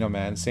Encino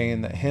Man,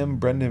 saying that him,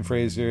 Brendan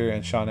Fraser,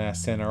 and Sean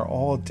Astin are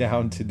all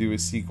down to do a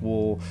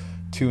sequel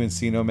to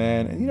Encino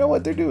Man. And you know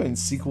what? They're doing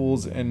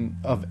sequels and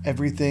of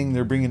everything.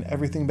 They're bringing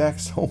everything back.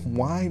 So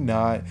why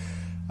not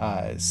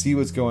see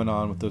what's going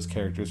on with those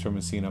characters from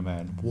Encino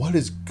Man? What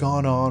has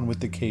gone on with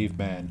the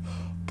caveman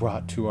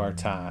brought to our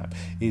time?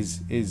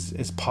 Is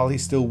Pauly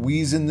still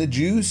wheezing the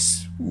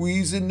juice?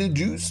 Wheezing the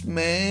juice,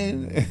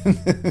 man.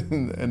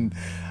 and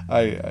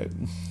I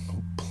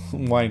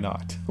why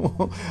not?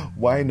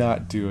 Why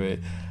not do it?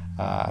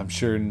 I'm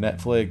sure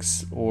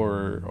Netflix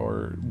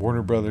or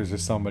Warner Brothers or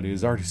somebody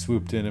has already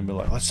swooped in and been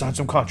like, let's sign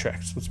some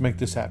contracts. Let's make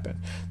this happen.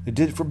 They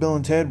did it for Bill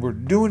and Ted. We're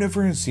doing it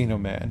for Encino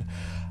Man.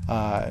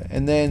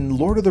 And then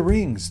Lord of the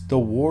Rings, The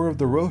War of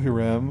the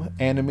Rohirrim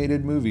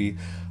animated movie.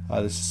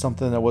 This is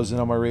something that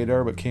wasn't on my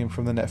radar but came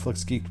from the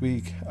Netflix Geek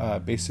Week.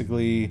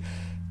 Basically,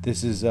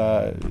 this is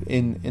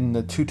in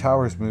the Two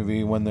Towers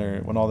movie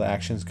when all the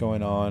action's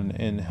going on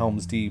in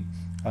Helm's Deep.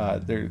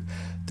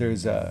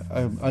 There's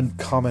a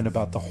comment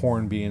about the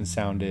horn being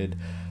sounded,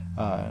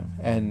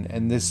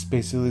 and this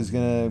basically is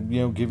gonna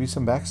give you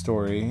some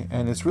backstory,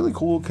 and it's really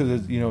cool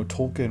because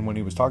Tolkien, when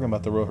he was talking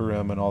about the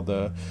Rohirrim and all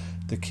the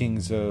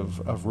kings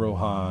of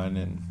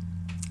Rohan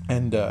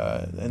and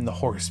the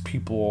horse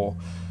people.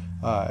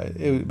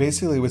 It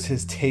basically was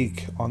his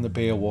take on the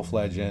Beowulf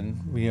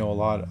legend. A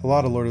lot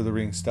of Lord of the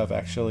Rings stuff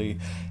actually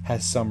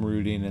has some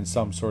rooting in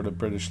some sort of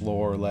British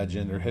lore,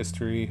 legend, or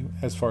history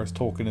as far as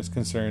Tolkien is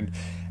concerned.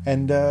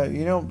 And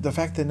the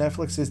fact that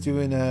Netflix is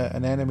doing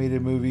an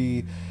animated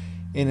movie,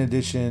 in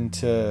addition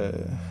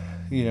to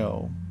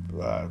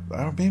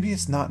maybe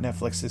it's not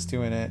Netflix that's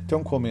doing it.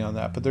 Don't quote me on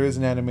that, but there is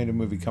an animated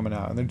movie coming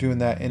out, and they're doing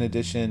that in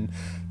addition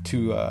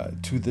to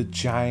the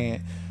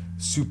giant,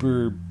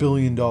 super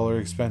billion-dollar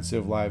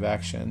expensive live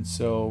action.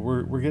 So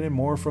we're getting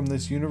more from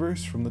this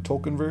universe, from the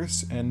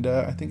Tolkienverse, and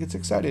I think it's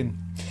exciting.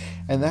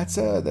 And that's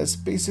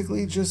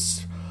basically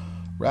just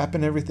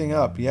wrapping everything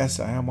up. Yes,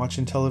 I am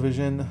watching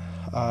television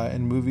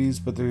and movies,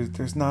 but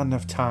there's not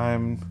enough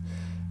time.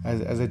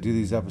 As I do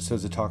these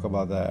episodes to talk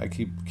about that, I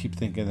keep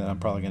thinking that I'm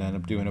probably going to end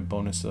up doing a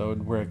bonus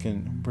load where I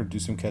can do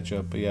some catch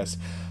up. But yes,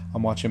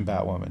 I'm watching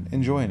Batwoman.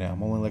 Enjoying it.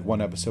 I'm only like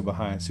one episode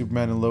behind.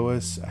 Superman and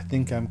Lois, I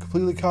think I'm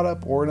completely caught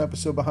up or an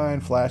episode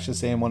behind. Flash is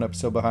saying one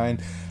episode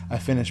behind. I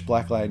finished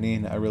Black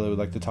Lightning. I really would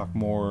like to talk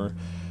more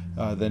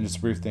than just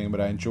a brief thing,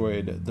 but I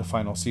enjoyed the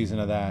final season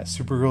of that.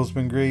 Supergirl's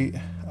been great.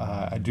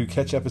 I do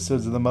catch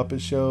episodes of The Muppet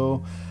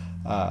Show.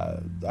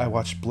 I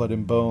watched Blood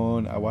and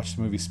Bone. I watched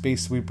the movie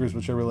Space Sweepers,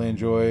 which I really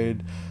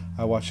enjoyed.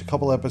 I watched a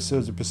couple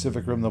episodes of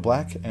Pacific Rim: The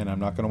Black, and I'm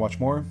not going to watch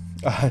more.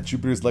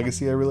 Jupiter's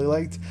Legacy I really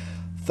liked.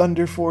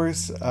 Thunder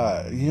Force,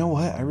 you know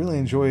what? I really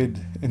enjoyed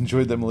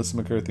the Melissa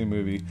McCarthy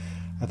movie.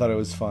 I thought it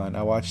was fun.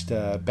 I watched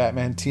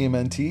Batman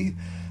TMNT.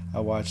 I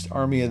watched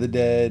Army of the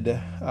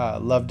Dead.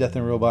 Love, Death,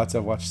 and Robots.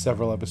 I've watched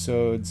several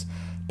episodes.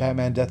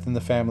 Batman Death in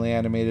the Family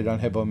animated on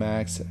Hippo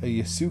Max.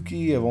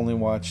 Yasuki, I've only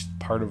watched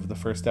part of the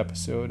first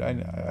episode.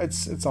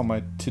 It's on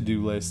my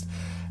to-do list.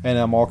 And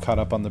I'm all caught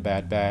up on The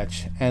Bad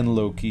Batch and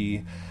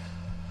Loki.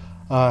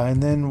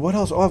 And then what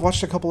else? Oh, I've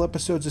watched a couple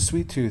episodes of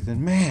Sweet Tooth.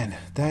 And man,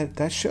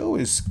 that show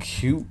is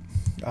cute.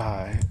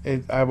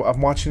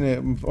 I'm watching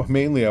it,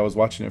 mainly I was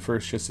watching it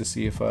first just to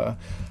see if I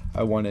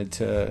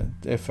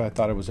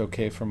thought it was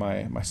okay for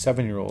my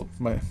 7-year-old.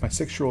 My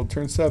 6-year-old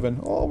turned 7.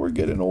 Oh, we're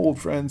getting old,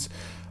 friends.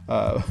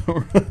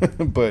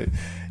 But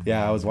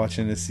yeah, I was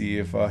watching to see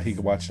if he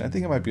could watch it. I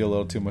think it might be a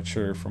little too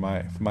mature for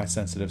my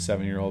sensitive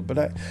 7-year-old,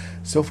 but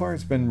so far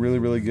it's been really,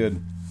 really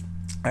good.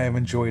 I have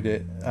enjoyed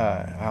it.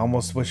 I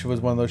almost wish it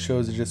was one of those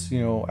shows that just,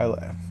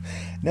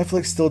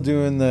 Netflix still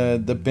doing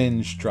the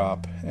binge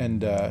drop,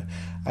 and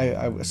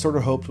I sort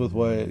of hoped with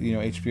what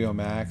HBO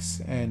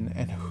Max and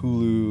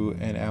Hulu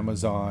and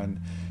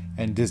Amazon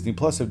and Disney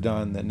Plus have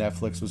done that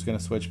Netflix was going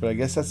to switch, but I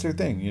guess that's their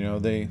thing.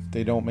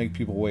 They don't make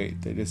people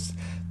wait.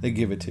 They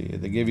give it to you.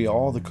 They give you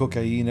all the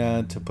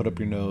cocaine to put up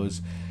your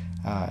nose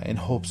in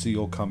hopes that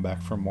you'll come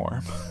back for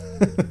more.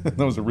 That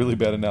was a really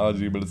bad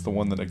analogy, but it's the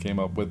one that I came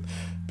up with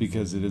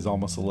because it is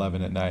almost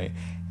 11 at night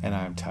and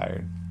I'm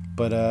tired.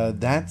 But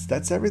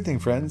that's everything,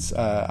 friends.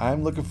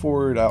 I'm looking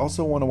forward. I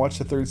also want to watch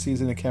the 3rd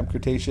season of Camp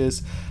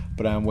Cretaceous,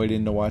 but I'm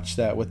waiting to watch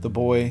that with the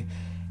boy.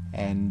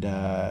 And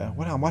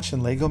I'm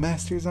watching Lego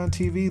Masters on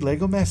TV.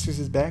 Lego Masters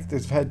is back.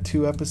 They've had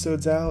 2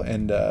 episodes out,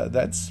 and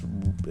that's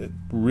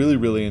really,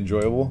 really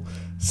enjoyable.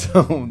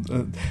 So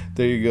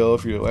there you go.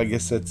 I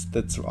guess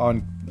that's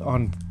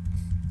on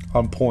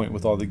point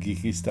with all the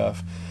geeky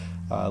stuff.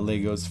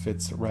 Legos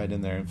fits right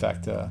in there. In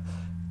fact,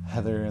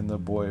 Heather and the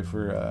boy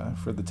for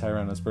the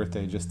Tyranno's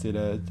birthday just did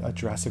a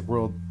Jurassic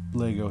World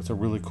Lego. It's a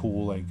really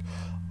cool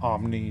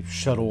Omni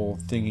shuttle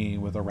thingy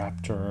with a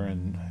raptor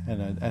and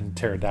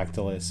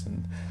pterodactylus.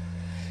 And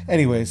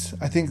anyways,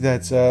 I think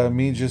that's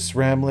me just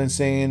rambling,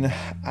 saying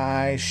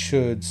I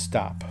should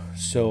stop.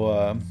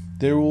 So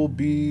there will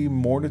be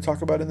more to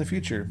talk about in the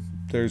future.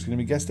 There's going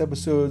to be guest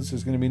episodes.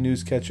 There's going to be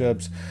news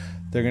catch-ups.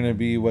 They're going to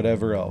be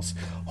whatever else.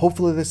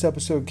 Hopefully this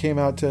episode came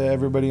out to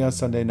everybody on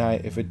Sunday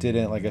night. If it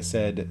didn't, like I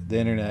said, the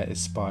internet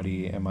is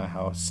spotty in my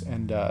house,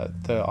 and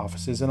the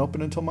office isn't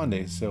open until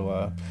Monday.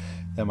 So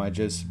that might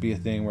just be a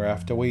thing where I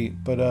have to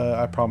wait. But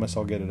I promise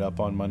I'll get it up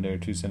on Monday or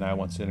Tuesday night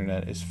once the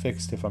internet is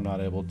fixed, if I'm not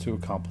able to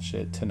accomplish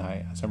it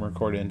tonight as I'm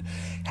recording.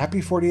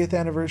 Happy 40th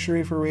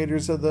anniversary for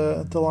Raiders of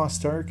the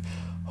Lost Ark.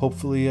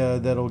 Hopefully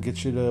that'll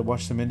get you to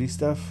watch some indie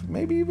stuff.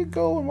 Maybe even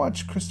go and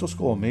watch Crystal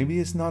Skull. Maybe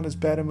it's not as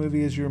bad a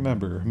movie as you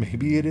remember.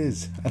 Maybe it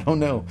is. I don't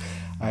know.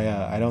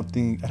 I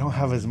don't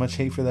have as much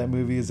hate for that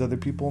movie as other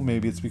people.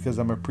 Maybe it's because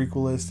I'm a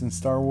prequelist in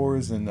Star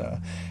Wars and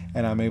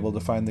I'm able to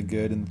find the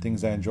good and the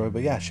things I enjoy.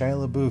 But yeah,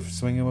 Shia LaBeouf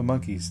swinging with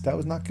monkeys. That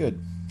was not good.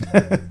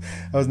 That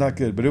was not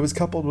good. But it was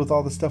coupled with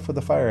all the stuff with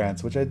the fire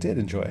ants, which I did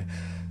enjoy.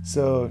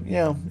 So,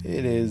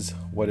 it is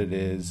what it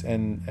is.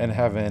 And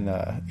having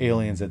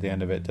aliens at the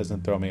end of it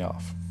doesn't throw me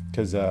off.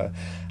 Because I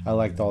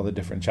liked all the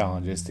different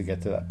challenges to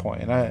get to that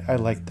point. And I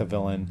liked the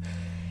villain.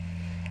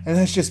 And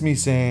that's just me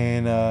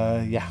saying,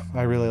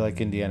 I really like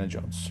Indiana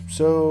Jones.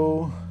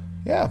 So,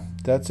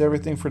 that's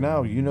everything for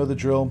now. You know the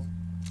drill.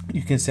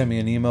 You can send me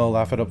an email,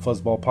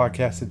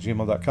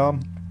 laughitupfuzzballpodcast@gmail.com.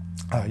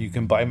 You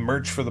can buy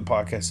merch for the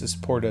podcast to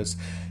support us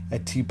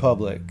at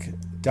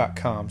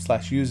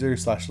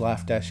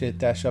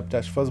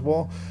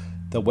tpublic.com/user/laugh-it-up-fuzzball.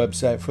 The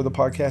website for the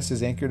podcast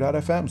is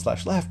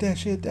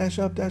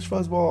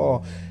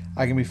anchor.fm/laugh-it-up-fuzzball.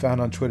 I can be found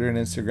on Twitter and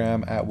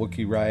Instagram at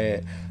Wookiee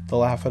Riot. The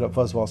Laugh It Up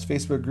Fuzzballs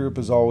Facebook group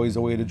is always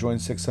a way to join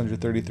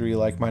 633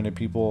 like-minded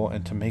people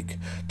and to make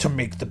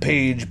the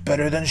page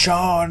better than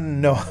Sean.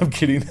 No, I'm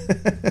kidding.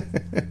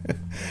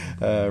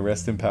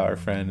 Rest in power,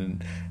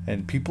 friend.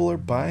 And people are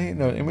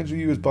buying an image of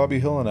you as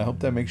Bobby Hill, and I hope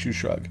that makes you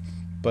shrug.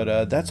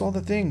 But that's all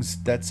the things.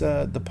 That's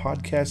the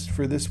podcast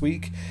for this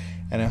week.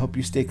 And I hope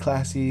you stay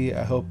classy.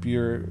 I hope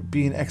you're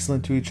being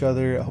excellent to each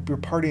other. I hope you're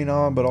partying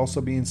on, but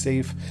also being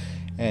safe.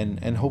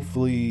 And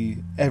hopefully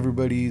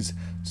everybody's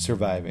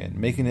surviving,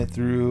 making it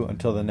through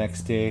until the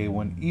next day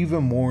when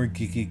even more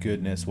geeky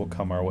goodness will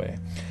come our way.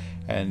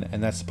 And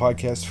that's the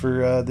podcast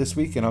for this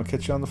week, and I'll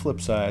catch you on the flip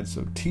side.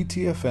 So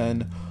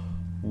TTFN,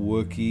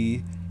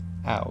 Wookiee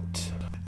out.